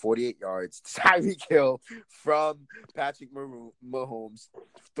 48 yards, Tyreek Hill from Patrick Mahomes,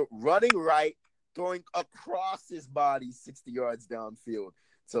 running right, throwing across his body 60 yards downfield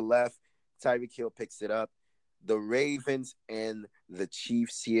to left. Tyreek Hill picks it up. The Ravens and the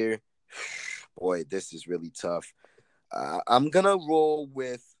Chiefs here. Boy, this is really tough. I'm going to roll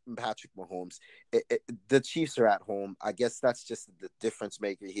with Patrick Mahomes. The Chiefs are at home. I guess that's just the difference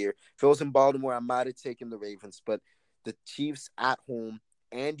maker here. If it was in Baltimore, I might have taken the Ravens, but the Chiefs at home,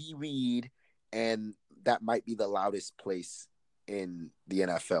 Andy Reid, and that might be the loudest place in the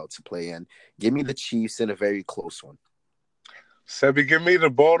NFL to play in. Give me the Chiefs in a very close one. Sebi, give me the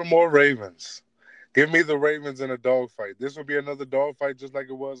Baltimore Ravens. Give me the Ravens in a dogfight. This will be another dogfight just like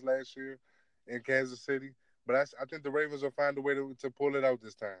it was last year in Kansas City. But I think the Ravens will find a way to pull it out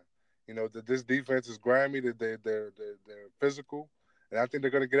this time. You know, this defense is grimy. They're physical. And I think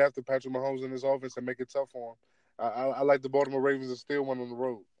they're going to get after Patrick Mahomes in this offense and make it tough for him. I like the Baltimore Ravens to steal one on the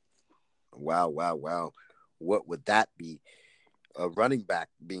road. Wow. What would that be? A running back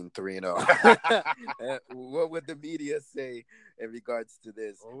being 3-0. What would the media say in regards to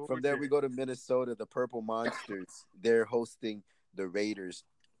this? From there, we go to Minnesota, the Purple Monsters. They're hosting the Raiders.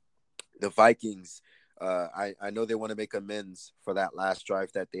 The Vikings, I know they want to make amends for that last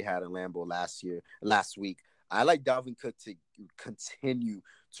drive that they had in Lambeau last week. I like Dalvin Cook to continue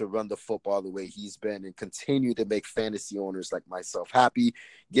to run the football the way he's been and continue to make fantasy owners like myself happy.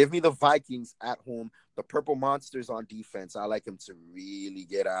 Give me the Vikings at home. The Purple Monsters on defense. I like him to really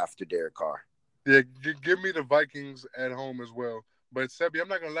get after Derek Carr. Yeah, give me the Vikings at home as well. But Sebi, I'm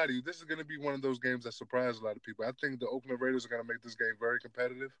not gonna lie to you. This is gonna be one of those games that surprise a lot of people. I think the Oakland Raiders are gonna make this game very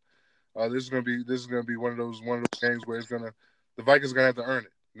competitive. This is gonna be one of those games where the Vikings are gonna have to earn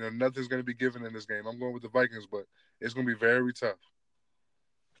it. You know, nothing's gonna be given in this game. I'm going with the Vikings, but it's gonna be very tough.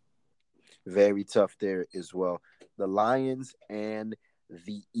 Very tough there as well. The Lions and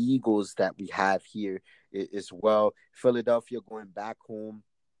the Eagles that we have here as well. Philadelphia going back home.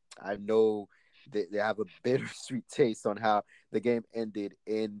 I know they have a bittersweet taste on how the game ended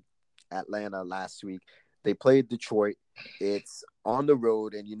in Atlanta last week. They played Detroit. It's on the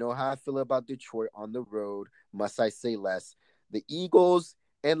road, and you know how I feel about Detroit on the road. Must I say less? The Eagles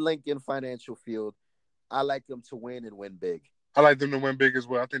and Lincoln Financial Field, I like them to win and win big. I like them to win big as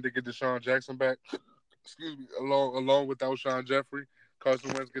well. I think they get Deshaun Jackson back. Excuse me, along with Alshon Jeffrey.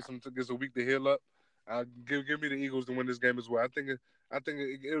 Carson Wentz gets a week to heal up. Give me the Eagles to win this game as well. I think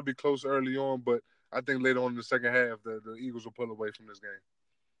it'll be close early on, but I think later on in the second half, the Eagles will pull away from this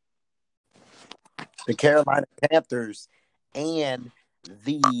game. The Carolina Panthers and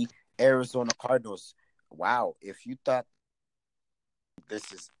the Arizona Cardinals. Wow, if you thought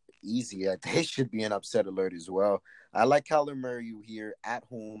this is easy, they should be an upset alert as well. I like Kyler Murray here at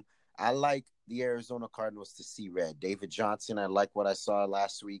home. I like the Arizona Cardinals to see red. David Johnson, I like what I saw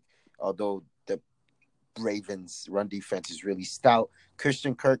last week, although the Ravens' run defense is really stout.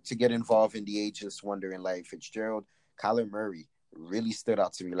 Christian Kirk to get involved in the ageless wonder in Larry Fitzgerald. Kyler Murray really stood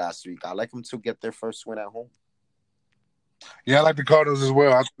out to me last week. I like them to get their first win at home. Yeah, I like the Cardinals as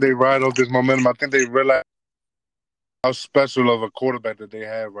well. I think they ride off this momentum. I think they realize how special of a quarterback that they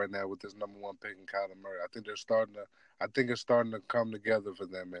have right now with this number one pick in Kyler Murray. I think it's starting to come together for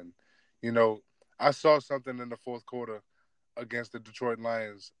them. And, you know, I saw something in the fourth quarter against the Detroit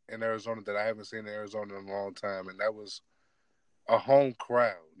Lions in Arizona that I haven't seen in Arizona in a long time, and that was a home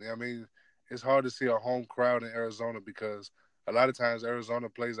crowd. I mean, it's hard to see a home crowd in Arizona because a lot of times Arizona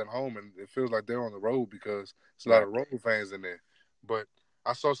plays at home and it feels like they're on the road because it's a lot of road fans in there. But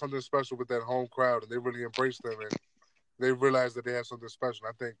I saw something special with that home crowd, and they really embraced them, and they realized that they have something special.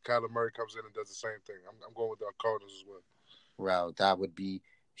 I think Kyler Murray comes in and does the same thing. I'm going with the Cardinals as well. Wow, that would be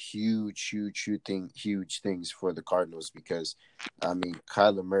huge things for the Cardinals because, I mean,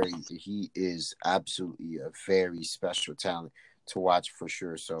 Kyler Murray, he is absolutely a very special talent to watch for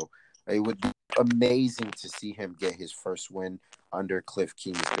sure. So it would be amazing to see him get his first win under Cliff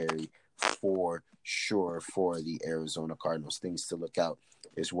Kingsbury for sure for the Arizona Cardinals. Things to look out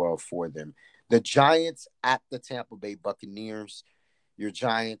as well for them. The Giants at the Tampa Bay Buccaneers. Your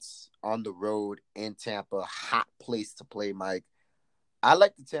Giants on the road in Tampa, hot place to play, Mike. I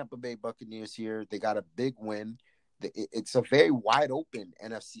like the Tampa Bay Buccaneers here. They got a big win. it's a very wide open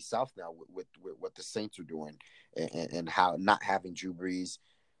NFC South now with what the Saints are doing and how not having Drew Brees.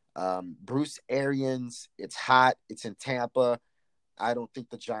 Bruce Arians, it's hot. It's in Tampa. I don't think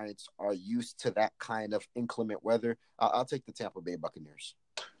the Giants are used to that kind of inclement weather. I'll take the Tampa Bay Buccaneers.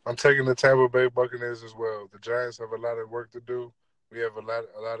 I'm taking the Tampa Bay Buccaneers as well. The Giants have a lot of work to do. We have a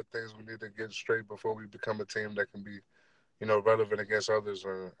lot of things we need to get straight before we become a team that can be, relevant against others.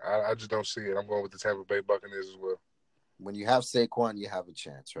 And I just don't see it. I'm going with the Tampa Bay Buccaneers as well. When you have Saquon, you have a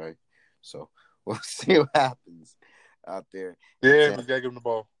chance, right? So we'll see what happens out there. Yeah, we got to give him the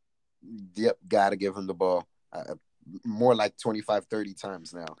ball. Yep, got to give him the ball. More like 25, 30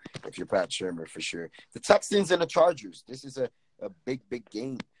 times now if you're Pat Shurmur, for sure. The Texans and the Chargers. This is a big, big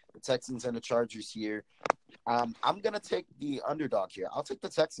game. The Texans and the Chargers here. I'm going to take the underdog here. I'll take the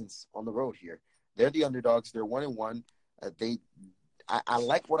Texans on the road here. They're the underdogs. They're 1-1. I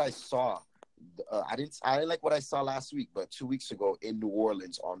like what I saw. I didn't like what I saw last week, but 2 weeks ago in New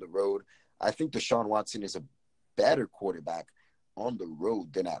Orleans on the road, I think Deshaun Watson is a better quarterback on the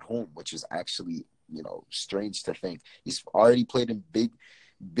road than at home, which is actually, strange to think. He's already played in big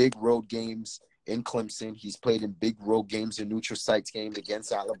road games in Clemson. He's played in big road games in neutral sites games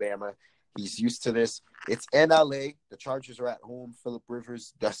against Alabama. He's used to this. It's in LA. The Chargers are at home. Phillip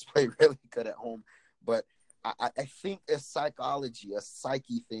Rivers does play really good at home, but I think a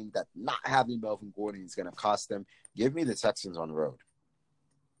psyche thing that not having Melvin Gordon is going to cost them. Give me the Texans on the road.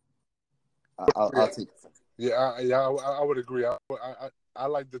 I'll take it. Yeah, I would agree. I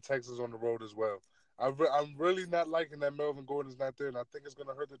like the Texans on the road as well. I'm really not liking that Melvin Gordon's not there, and I think it's going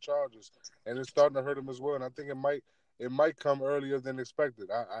to hurt the Chargers, and it's starting to hurt them as well. And I think it might come earlier than expected.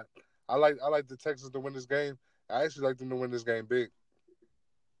 I like the Texans to win this game. I actually like them to win this game big.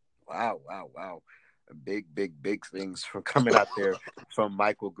 Wow. Big things from coming out there from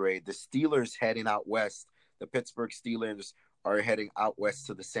Michael Gray. The Steelers heading out west. The Pittsburgh Steelers are heading out west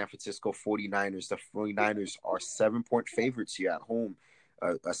to the San Francisco 49ers. The 49ers are 7-point favorites here at home.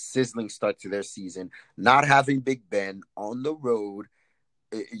 A sizzling start to their season. Not having Big Ben on the road,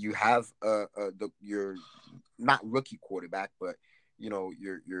 you have your not rookie quarterback, but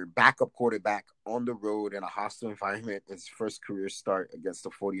your backup quarterback on the road in a hostile environment. His first career start against the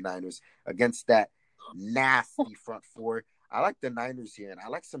 49ers, against that nasty front four. I like the Niners here, and I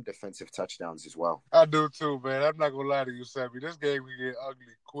like some defensive touchdowns as well. I do too, man. I'm not gonna lie to you, Sammy. This game can get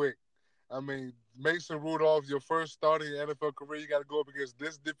ugly quick. I mean, Mason Rudolph, your first starting NFL career, you got to go up against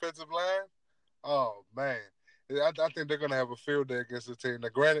this defensive line. Oh man, I think they're gonna have a field day against the team. Now,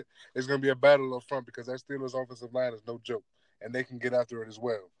 granted, it's gonna be a battle up front because that Steelers offensive line is no joke, and they can get after it as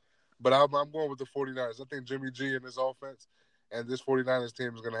well. But I'm going with the 49ers. I think Jimmy G and his offense and this 49ers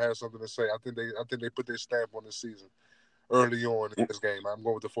team is going to have something to say. I think they put their stamp on this season early on in this game. I'm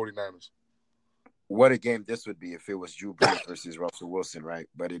going with the 49ers. What a game this would be if it was Drew Brees versus Russell Wilson, right?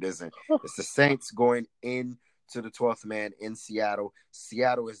 But it isn't. It's the Saints going into the 12th man in Seattle.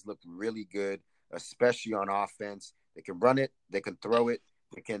 Seattle has looked really good, especially on offense. They can run it. They can throw it.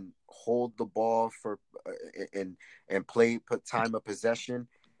 They can hold the ball for and put time of possession.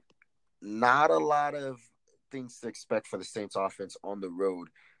 Not a lot of things to expect for the Saints offense on the road.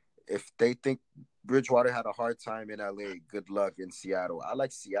 If they think Bridgewater had a hard time in LA, good luck in Seattle. I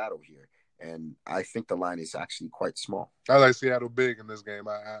like Seattle here, and I think the line is actually quite small. I like Seattle big in this game.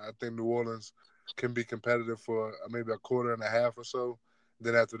 I think New Orleans can be competitive for maybe a quarter and a half or so.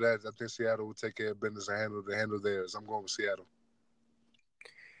 Then after that, I think Seattle will take care of business and handle theirs. I'm going with Seattle.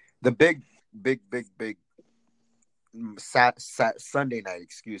 The big Sunday night,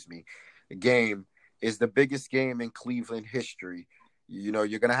 game is the biggest game in Cleveland history.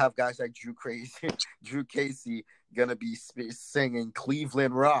 You're going to have guys like Drew Casey going to be singing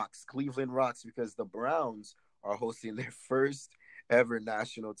Cleveland Rocks, because the Browns are hosting their first ever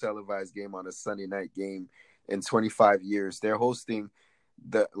national televised game on a Sunday night game in 25 years. They're hosting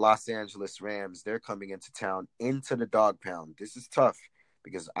the Los Angeles Rams. They're coming into town, into the dog pound. This is tough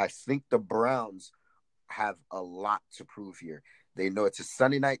because I think the Browns have a lot to prove here. They know it's a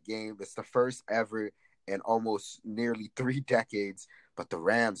Sunday night game. It's the first ever in almost nearly 3 decades. But the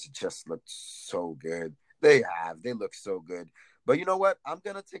Rams just look so good. They look so good. But you know what? I'm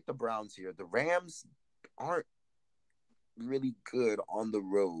going to take the Browns here. The Rams aren't really good on the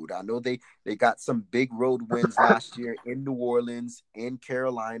road. I know they got some big road wins last year in New Orleans, in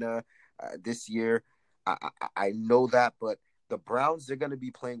Carolina this year. I know that, but the Browns, they're going to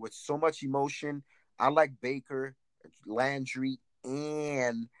be playing with so much emotion. I like Baker, Landry,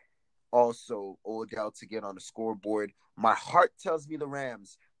 and also Odell to get on the scoreboard. My heart tells me the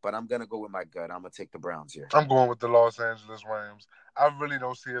Rams, but I'm going to go with my gut. I'm going to take the Browns here. I'm going with the Los Angeles Rams. I really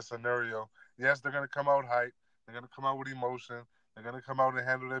don't see a scenario. Yes, they're going to come out hype. They're gonna come out with emotion. They're gonna come out and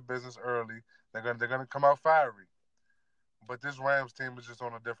handle their business early. They're gonna come out fiery. But this Rams team is just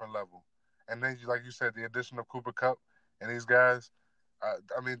on a different level. And then, like you said, the addition of Cooper Kupp and these guys.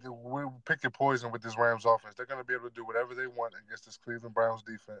 I mean, we pick your poison with this Rams offense. They're going to be able to do whatever they want against this Cleveland Browns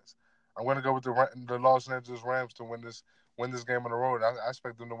defense. I'm going to go with the Los Angeles Rams to win this game on the road. I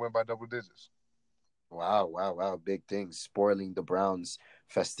expect them to win by double digits. Wow. Big things. Spoiling the Browns'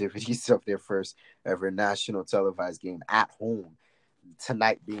 festivities of their first ever national televised game at home.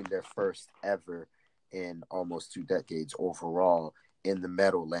 Tonight being their first ever in almost 2 decades overall in the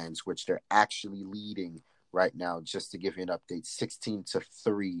Meadowlands, which they're actually leading right now. Just to give you an update,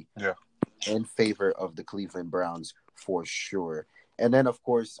 16-3 in favor of the Cleveland Browns for sure. And then, of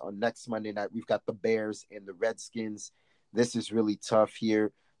course, on next Monday night, we've got the Bears and the Redskins. This is really tough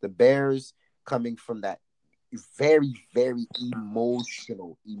here. The Bears coming from that very, very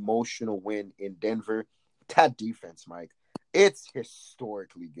emotional win in Denver. That defense, Mike, it's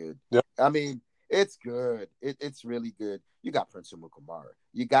historically good. Yep. I mean, it's good. It's really good. You got Prince Amukamara.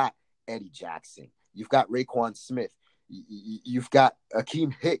 You got Eddie Jackson. You've got Raekwon Smith. You've got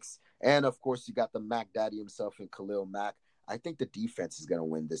Akeem Hicks. And, of course, you got the Mac Daddy himself and Khalil Mack. I think the defense is going to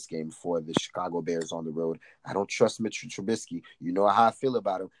win this game for the Chicago Bears on the road. I don't trust Mitchell Trubisky. You know how I feel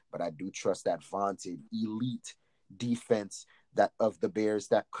about him, but I do trust that vaunted elite defense that of the Bears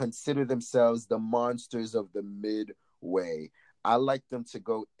that consider themselves the monsters of the Midway. I like them to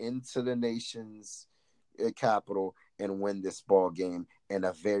go into the nation's capital and win this ball game in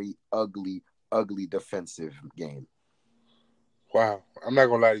a very ugly defensive game. Wow, I'm not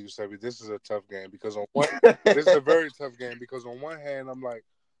gonna lie to you, Sebi. This is a tough game because this is a very tough game because on one hand, I'm like,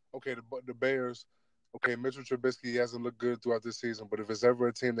 okay, the Bears, okay, Mitchell Trubisky hasn't looked good throughout this season, but if it's ever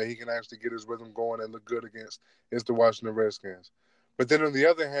a team that he can actually get his rhythm going and look good against, it's the Washington Redskins. But then on the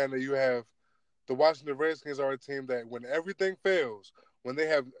other hand, you have the Washington Redskins are a team that when everything fails, when they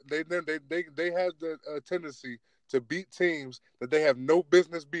have the tendency to beat teams that they have no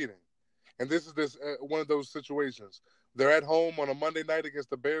business beating, and this is one of those situations. They're at home on a Monday night against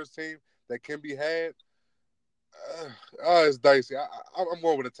the Bears team that can be had. It's dicey. I'm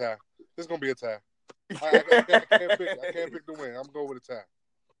going with a tie. This is going to be a tie. I can't pick the win. I'm going with a tie.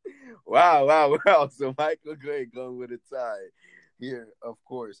 Wow. So Michael Gray going with a tie here, of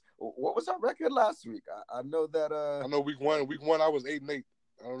course. What was our record last week? I know that. I know week one. Week one, I was 8-8.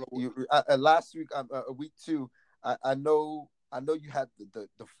 I don't know. Last week, week two, I know you had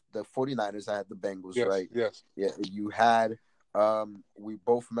the 49ers. I had the Bengals, yes, right? Yes. Yeah, you had. We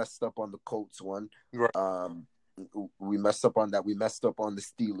both messed up on the Colts one. Right. We messed up on that. We messed up on the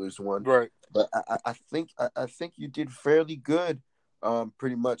Steelers one. Right. But I think you did fairly good.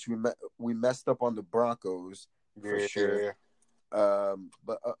 Pretty much we messed up on the Broncos for sure. Yeah.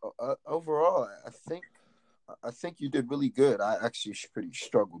 But overall, I think you did really good. I actually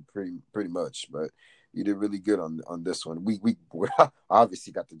struggled pretty much, but you did really good on this one. We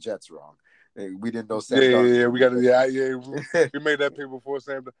obviously got the Jets wrong. We didn't know Sam Darnold. Yeah. We got it. We made that pick before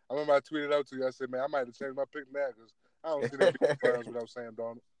Sam. I remember I tweeted out to you. I said, man, I might have changed my pick now because I don't see them beating the Browns without Sam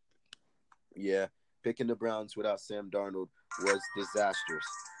Darnold. Yeah, picking the Browns without Sam Darnold was disastrous.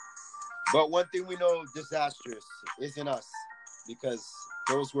 But one thing we know disastrous isn't us, because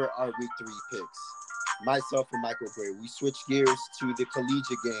those were our week 3 picks. Myself and Michael Gray. We switch gears to the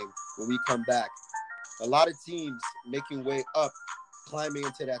collegiate game when we come back. A lot of teams making way up, climbing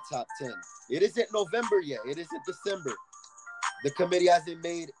into that top 10. It isn't November yet. It isn't December. The committee hasn't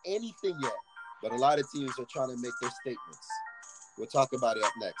made anything yet, but a lot of teams are trying to make their statements. We'll talk about it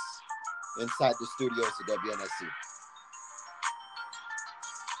up next inside the studios of WNSC.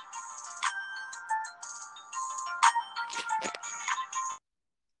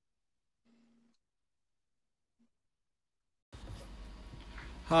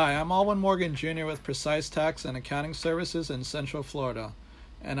 Hi, I'm Alwyn Morgan Jr. with Precise Tax and Accounting Services in Central Florida,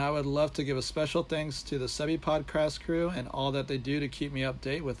 and I would love to give a special thanks to the Sebi Podcast crew and all that they do to keep me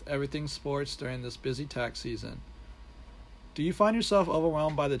updated with everything sports during this busy tax season. Do you find yourself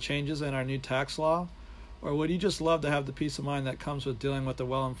overwhelmed by the changes in our new tax law? Or would you just love to have the peace of mind that comes with dealing with a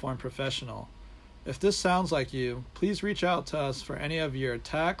well-informed professional? If this sounds like you, please reach out to us for any of your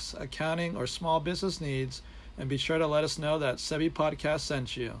tax, accounting, or small business needs, and be sure to let us know that Sebi Podcast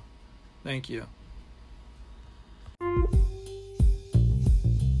sent you. Thank you.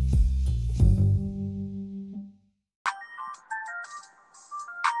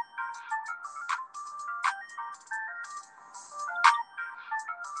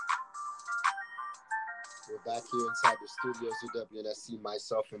 We're back here inside the studios of WNSC,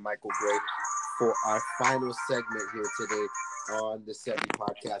 myself and Michael Gray, for our final segment here today on the Sebi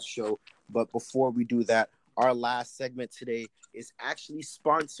Podcast show. But before we do that, Our last segment today is actually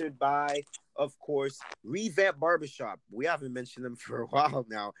sponsored by, of course, Revamp Barbershop. We haven't mentioned them for a while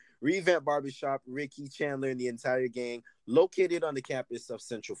now. Revamp Barbershop, Ricky, Chandler, and the entire gang, located on the campus of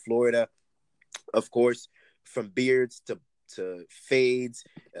Central Florida. Of course, from beards to fades,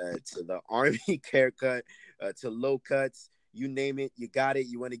 to the army haircut, to low cuts, you name it, you got it.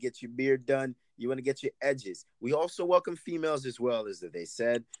 You want to get your beard done, you want to get your edges. We also welcome females as well, as they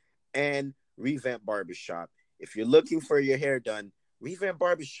said, and Revamp Barbershop. If you're looking for your hair done, Revamp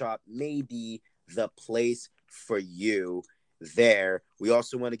Barbershop may be the place for you there. We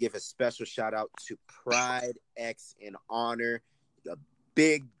also want to give a special shout out to Pride X in Honor, a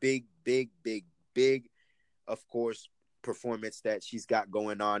big, big, big, big, big, of course, performance that she's got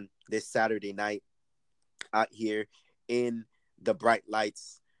going on this Saturday night out here in the bright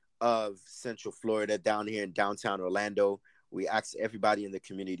lights of Central Florida, down here in downtown Orlando. We asked everybody in the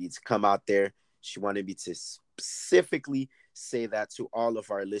community to come out there. She wanted me to specifically say that to all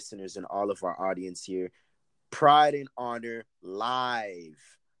of our listeners and all of our audience here. Pride and Honor live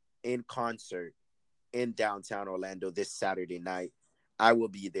in concert in downtown Orlando this Saturday night. I will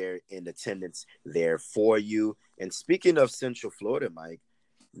be there in attendance there for you. And speaking of Central Florida, Mike,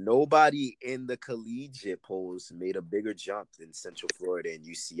 nobody in the collegiate polls made a bigger jump than Central Florida and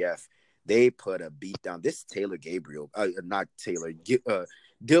UCF. They put a beat down. This Taylor Gabriel, Dylan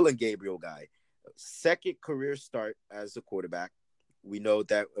Gabriel guy, second career start as a quarterback. We know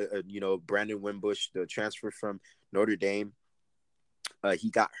that, Brandon Wimbush, the transfer from Notre Dame, he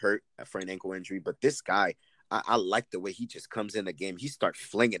got hurt for an ankle injury. But this guy, I like the way he just comes in the game. He starts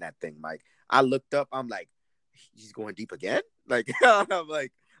flinging that thing, Mike. I looked up. I'm like, he's going deep again? Like,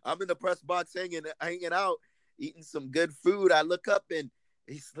 I'm in the press box hanging out, eating some good food. I look up and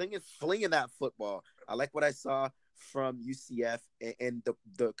he's flinging that football. I like what I saw from UCF. And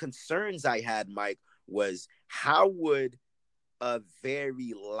the concerns I had, Mike, was how would a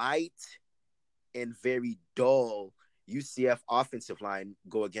very light and very dull UCF offensive line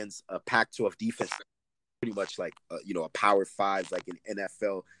go against a Pac-12 defense, pretty much like a Power 5, like an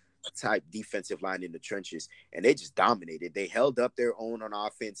NFL type defensive line in the trenches, and they just dominated. They held up their own on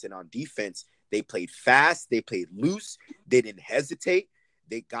offense, and on defense, they played fast, they played loose, they didn't hesitate.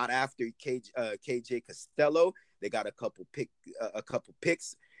 They got after KJ Costello. They got a couple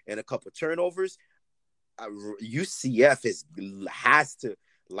picks and a couple turnovers. UCF has to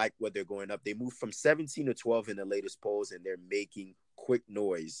like what they're going up. They moved from 17 to 12 in the latest polls, and they're making quick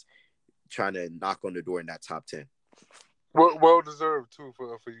noise, trying to knock on the door in that top 10. Well deserved too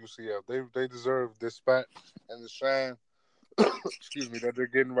for UCF. They deserve this spot and the shine. Excuse me, that they're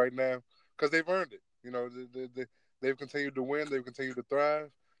getting right now, because they've earned it. They've continued to win. They've continued to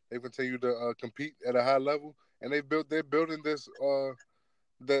thrive. They've continued to compete at a high level, and they're building this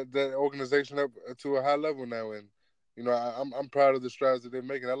that organization up to a high level now. And I'm proud of the strides that they're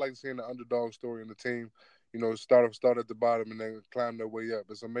making. I like seeing the underdog story in the team. Start at the bottom and then climb their way up.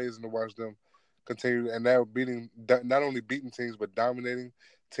 It's amazing to watch them continue, and now not only beating teams but dominating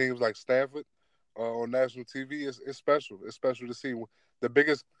teams like Stanford on national TV. It's special. It's special to see. The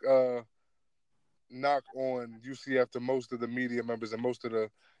biggest knock on UCF to most of the media members and most of the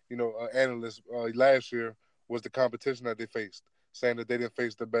analysts last year was the competition that they faced, saying that they didn't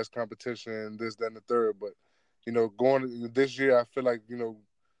face the best competition, this, that, and the third. But going this year, I feel like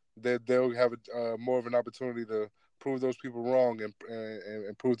they'll have more of an opportunity to prove those people wrong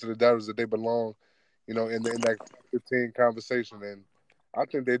and prove to the doubters that they belong, in that 15 conversation. And I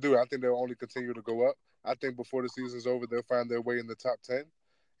think they do. I think they'll only continue to go up. I think before the season's over, they'll find their way in the top 10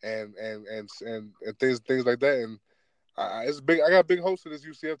 and things like that. And it's big. I got big hopes for this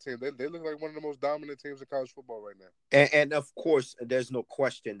UCF team. They look like one of the most dominant teams in college football right now. And of course, there's no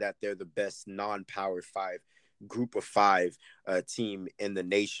question that they're the best non-Power 5 group of 5 team in the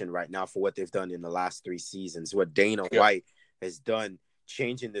nation right now for what they've done in the last 3 seasons. What Dana White has done,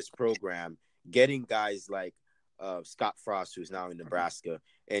 changing this program, getting guys like Scott Frost, who's now in Nebraska,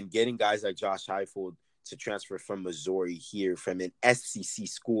 and getting guys like Josh Heupel to transfer from Missouri here from an SEC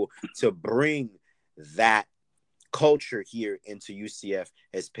school to bring that culture here into UCF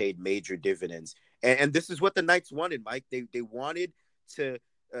has paid major dividends. And this is what the Knights wanted, Mike. They wanted to,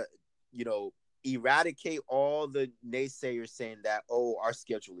 eradicate all the naysayers saying that, our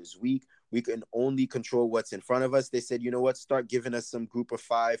schedule is weak. We can only control what's in front of us. They said, you know what, start giving us some group of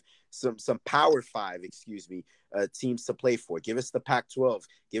 5, some Power 5, teams to play for. Give us the Pac-12.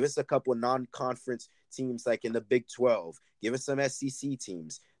 Give us a couple of non-conference teams like in the Big 12. Give us some SEC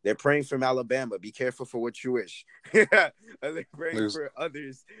teams. They're praying from Alabama. Be careful for what you wish. They're praying for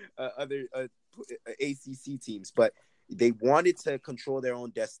other ACC teams. But, they wanted to control their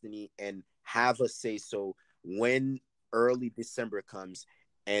own destiny and have a say so when early December comes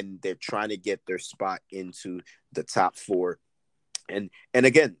and they're trying to get their spot into the top 4. And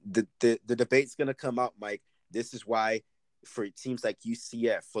again, the debate's gonna come out, Mike. This is why for teams like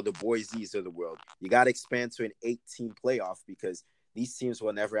UCF, for the Boise's of the world, you got to expand to an 8-team playoff because these teams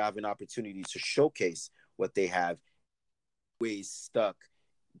will never have an opportunity to showcase what they have. Always stuck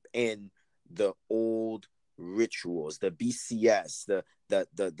in the old rituals, the BCS,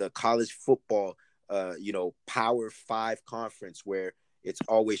 the college football, Power 5 conference where it's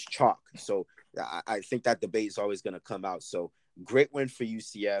always chalk. So I think that debate is always going to come out. So great win for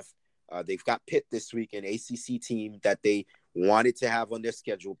UCF. They've got Pitt this week, an ACC team that they wanted to have on their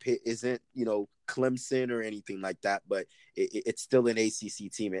schedule. Pitt isn't, Clemson or anything like that, but it's still an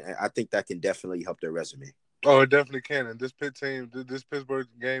ACC team, and I think that can definitely help their resume. Oh, it definitely can. And this Pitt team, this Pittsburgh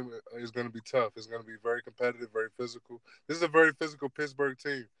game is going to be tough. It's going to be very competitive, very physical. This is a very physical Pittsburgh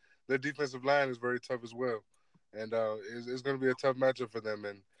team. Their defensive line is very tough as well, and it's going to be a tough matchup for them.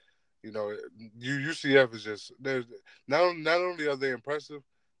 And UCF is just not only are they impressive,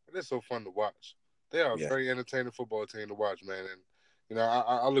 they're so fun to watch. They are a very entertaining football team to watch, man. And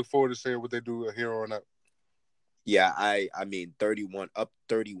I look forward to seeing what they do here on out. Yeah, I mean 31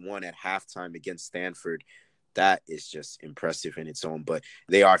 at halftime against Stanford. That is just impressive in its own, but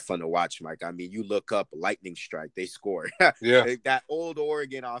they are fun to watch, Mike. I mean, you look up lightning strike, they score. Yeah. That old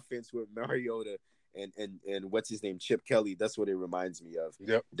Oregon offense with Mariota and what's his name, Chip Kelly. That's what it reminds me of.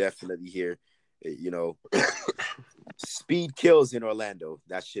 Yep. Definitely here. Speed kills in Orlando.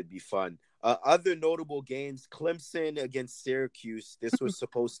 That should be fun. Other notable games: Clemson against Syracuse. This was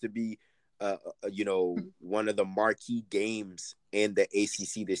supposed to be, one of the marquee games in the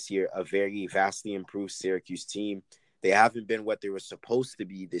ACC this year. A very vastly improved Syracuse team. They haven't been what they were supposed to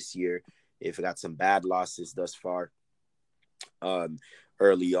be this year. They've got some bad losses thus far,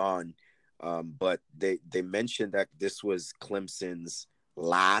 early on. But they mentioned that this was Clemson's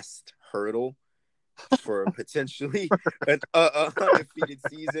last hurdle for potentially an undefeated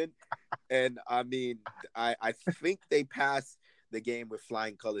season. And I mean, I think they passed the game with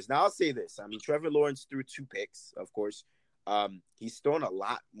flying colors. Now I'll say this. I mean, Trevor Lawrence threw 2 picks, of course. He's thrown a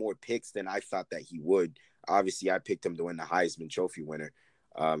lot more picks than I thought that he would. Obviously, I picked him to win the Heisman Trophy winner.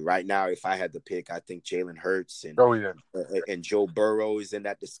 Right now, if I had to pick, I think Jalen Hurts and Joe Burrow is in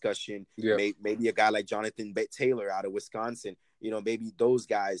that discussion. Yeah. Maybe a guy like Jonathan Taylor out of Wisconsin. Maybe those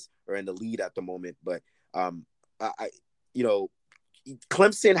guys are in the lead at the moment. But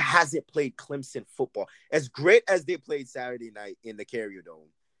Clemson hasn't played Clemson football as great as they played Saturday night in the Carrier Dome,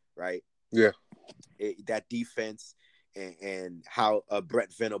 right? Yeah. That defense and how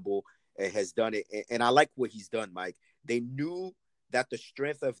Brett Venable has done it. And I like what he's done, Mike. They knew that the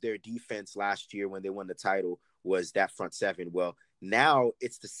strength of their defense last year when they won the title was that front seven. Well, now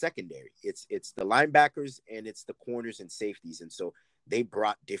it's the secondary. It's the linebackers and it's the corners and safeties. And so they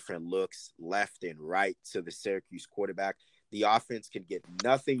brought different looks left and right to the Syracuse quarterback. The offense can get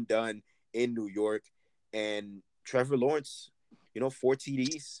nothing done in New York. And Trevor Lawrence, 4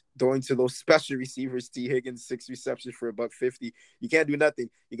 TDs, throwing to those special receivers, T. Higgins, 6 receptions for $150. You can't do nothing.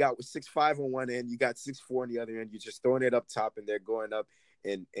 You got 6'5" on one end, you got 6'4" on the other end. You're just throwing it up top, and they're going up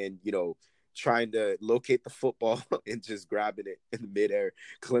and trying to locate the football and just grabbing it in the midair.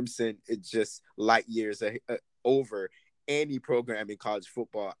 Clemson, it's just light years over any program in college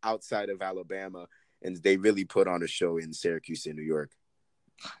football outside of Alabama, and they really put on a show in Syracuse in New York.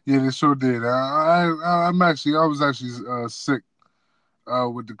 Yeah, they sure did. I was actually sick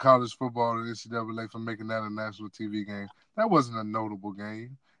with the college football and NCAA for making that a national TV game. That wasn't a notable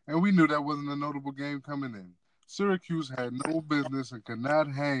game, and we knew that wasn't a notable game coming in. Syracuse had no business and could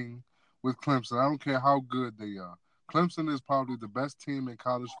not hang with Clemson. I don't care how good they are. Clemson is probably the best team in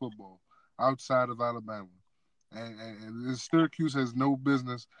college football outside of Alabama, and Syracuse has no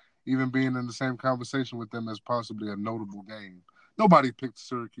business even being in the same conversation with them as possibly a notable game. Nobody picked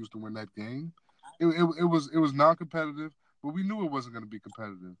Syracuse to win that game. It was non-competitive, but we knew it wasn't going to be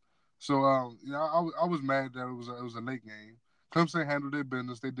competitive. So I was mad that it was a late game. Clemson handled their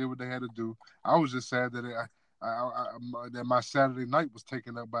business. They did what they had to do. I was just sad that that my Saturday night was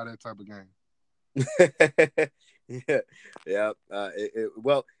taken up by that type of game. Yeah.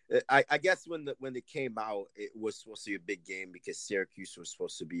 I guess when it came out, it was supposed to be a big game because Syracuse was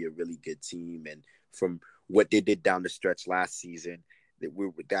supposed to be a really good team, and from what they did down the stretch last season,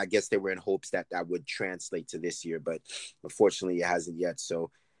 I guess they were in hopes that would translate to this year, but unfortunately, it hasn't yet.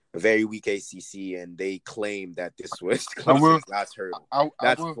 So, a very weak ACC, and they claim that this was Clemson's last hurdle.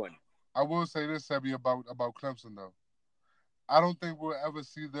 That's funny. I will say this, Sebby, about Clemson though. I don't think we'll ever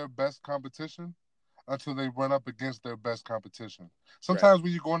see their best competition. until they run up against their best competition. Right. Sometimes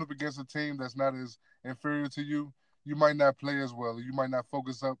when you're going up against a team that's not as inferior to you, you might not play as well, or you might not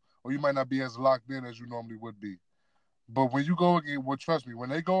focus up, or you might not be as locked in as you normally would be. But when you go against, well, trust me, when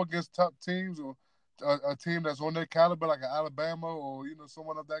they go against top teams or a team that's on their caliber, like an Alabama or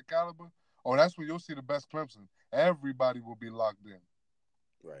someone of that caliber, oh, that's when you'll see the best Clemson. Everybody will be locked in.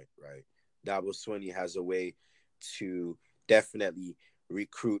 Right, right. Dabo Swinney has a way to definitely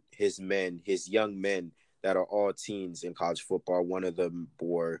recruit his men, his young men that are all teens in college football. One of the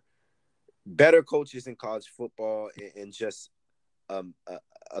more better coaches in college football, and just a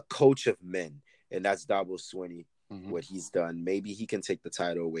coach of men, and that's Dabo Swinney. Mm-hmm. What he's done, maybe he can take the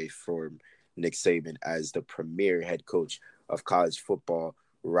title away from Nick Saban as the premier head coach of college football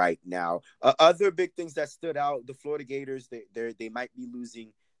right now. Other big things that stood out: the Florida Gators, they might be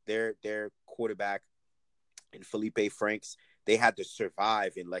losing their quarterback in Felipe Franks. They had to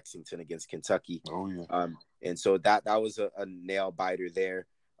survive in Lexington against Kentucky. Oh yeah. And so that was a nail biter there.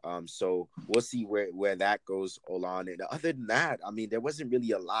 So we'll see where that goes on. And other than that, I mean, there wasn't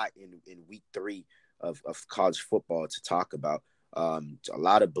really a lot in week 3 of college football to talk about. A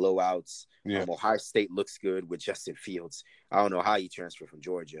lot of blowouts. Yeah. Ohio State looks good with Justin Fields. I don't know how he transferred from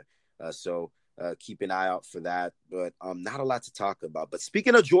Georgia. So keep an eye out for that. But not a lot to talk about. But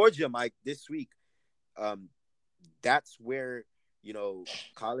speaking of Georgia, Mike, this week, that's where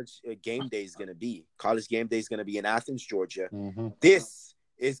college game day is going to be. College game day is going to be in Athens, Georgia. Mm-hmm. This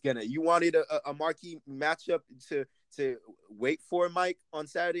is you wanted a marquee matchup to wait for, Mike, on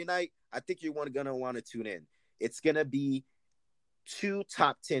Saturday night. I think you're going to want to tune in. It's going to be 2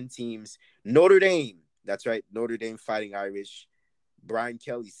 top 10 teams. Notre Dame, that's right, Notre Dame Fighting Irish. Brian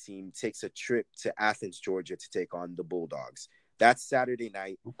Kelly's team takes a trip to Athens, Georgia to take on the Bulldogs. That's Saturday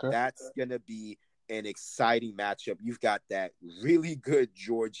night. Okay. That's going to be an exciting matchup. You've got that really good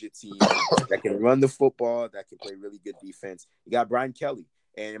Georgia team that can run the football, that can play really good defense. You got Brian Kelly.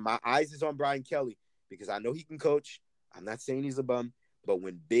 And my eyes is on Brian Kelly because I know he can coach. I'm not saying he's a bum, but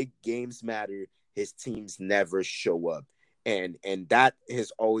when big games matter, his teams never show up. And that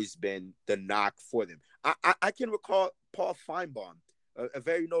has always been the knock for them. I can recall Paul Feinbaum, a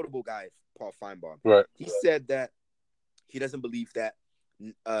very notable guy, Paul Feinbaum. Right. He said that he doesn't believe that,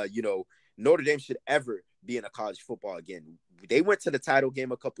 Notre Dame should ever be in a college football again. They went to the title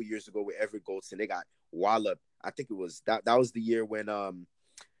game a couple years ago with Everett Golson. They got walloped. I think it was that was the year when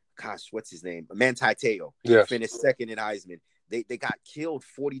what's his name? Manti Te'o finished second in Heisman. They got killed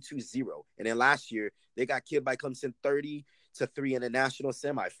 42-0. And then last year they got killed by Clemson 30-3 in the national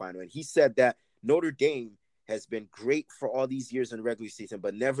semifinal. And he said that Notre Dame has been great for all these years in the regular season,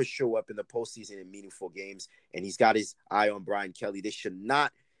 but never show up in the postseason in meaningful games. And he's got his eye on Brian Kelly. They should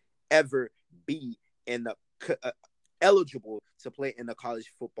not ever be in the eligible to play in the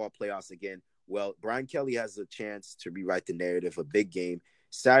college football playoffs again. Well, Brian Kelly has a chance to rewrite the narrative. A big game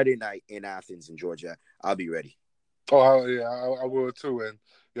Saturday night in Athens in Georgia. I'll be ready. Oh yeah, I will too. And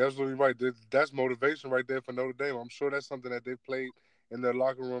you're absolutely right. That's motivation right there for Notre Dame. I'm sure that's something that they've played in their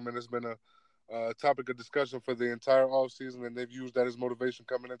locker room, and it's been a topic of discussion for the entire offseason, and they've used that as motivation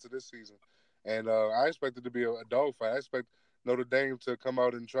coming into this season. And I expect it to be a dogfight. I expect Notre Dame to come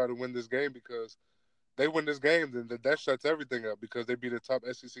out and try to win this game because they win this game, then that shuts everything up because they beat a top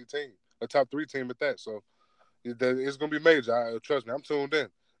SEC team, a top 3 team at that. So it's going to be major. Trust me, I'm tuned in.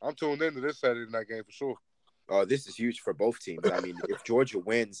 I'm tuned into this Saturday night game for sure. Oh, this is huge for both teams. I mean, if Georgia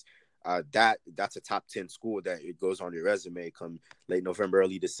wins, that's a top 10 school that it goes on your resume come late November,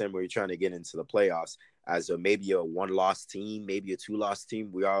 early December. You're trying to get into the playoffs as maybe a 1-loss team, maybe a 2-loss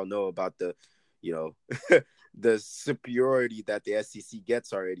team. We all know about the, the superiority that the SEC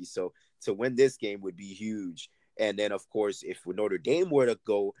gets already. So to win this game would be huge. And then, of course, if Notre Dame were to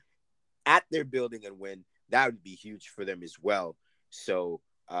go at their building and win, that would be huge for them as well. So,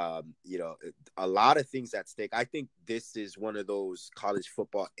 a lot of things at stake. I think this is one of those college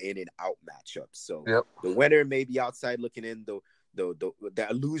football in and out matchups. So The winner may be outside looking in, the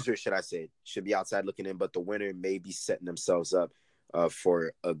loser, should I say, should be outside looking in, but the winner may be setting themselves up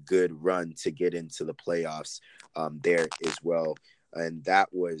for a good run to get into the playoffs there as well. And that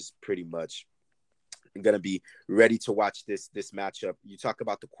was pretty much going to be ready to watch this matchup. You talk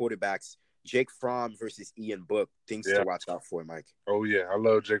about the quarterbacks, Jake Fromm versus Ian Book, things to watch out for, Mike. Oh, yeah. I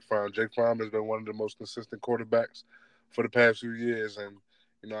love Jake Fromm. Jake Fromm has been one of the most consistent quarterbacks for the past few years. And,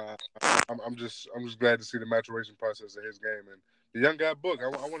 I'm just glad to see the maturation process of his game. And the young guy, Book, I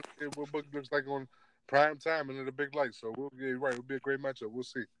want to see what Book looks like on prime time and in the big light. So, you're right. It'll be a great matchup. We'll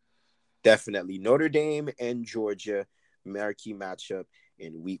see. Definitely. Notre Dame and Georgia, marquee matchup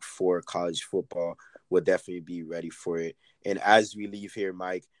in week 4 college football. will definitely be ready for it. And as we leave here,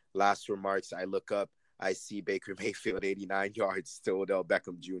 Mike, last remarks, I look up, I see Baker Mayfield 89 yards to Odell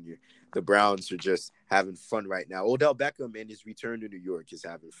Beckham Jr. The Browns are just having fun right now. Odell Beckham in his return to New York is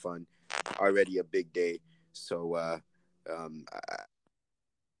having fun. Already a big day. So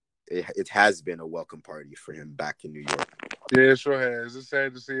it has been a welcome party for him back in New York. Yeah, it sure has. It's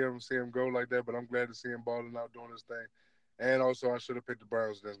sad to see him go like that, but I'm glad to see him balling out doing his thing. And also, I should have picked the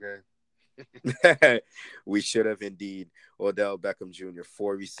Browns in this game. We should have indeed. Odell Beckham Jr.,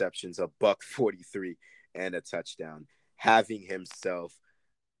 4 receptions, a $143, and a touchdown, having himself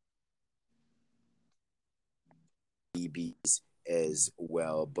DBs as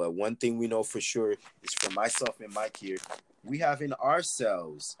well. But one thing we know for sure is from myself and Mike here, we have in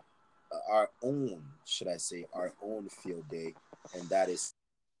ourselves our own field day, and that is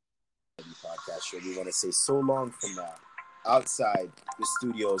the podcast show. We want to say so long from now, outside the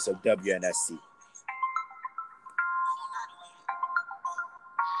studios of WNSC.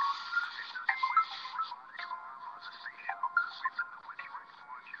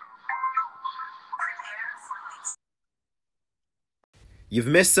 You've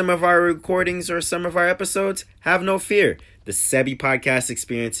missed some of our recordings or some of our episodes? Have no fear. The Sebi Podcast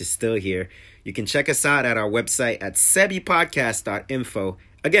experience is still here. You can check us out at our website at sebipodcast.info.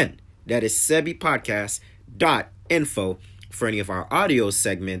 Again, that is sebipodcast.info for any of our audio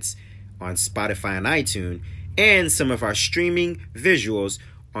segments on Spotify and iTunes, and some of our streaming visuals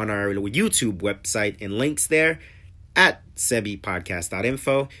on our YouTube website and links there at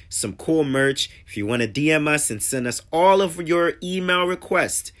sebipodcast.info. Some cool merch. If you want to DM us and send us all of your email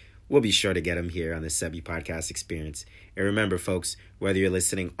requests, we'll be sure to get them here on the Sebi Podcast experience. And remember, folks, whether you're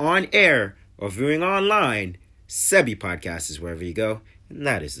listening on air or viewing online, Sebi Podcast is wherever you go, and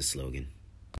that is the slogan.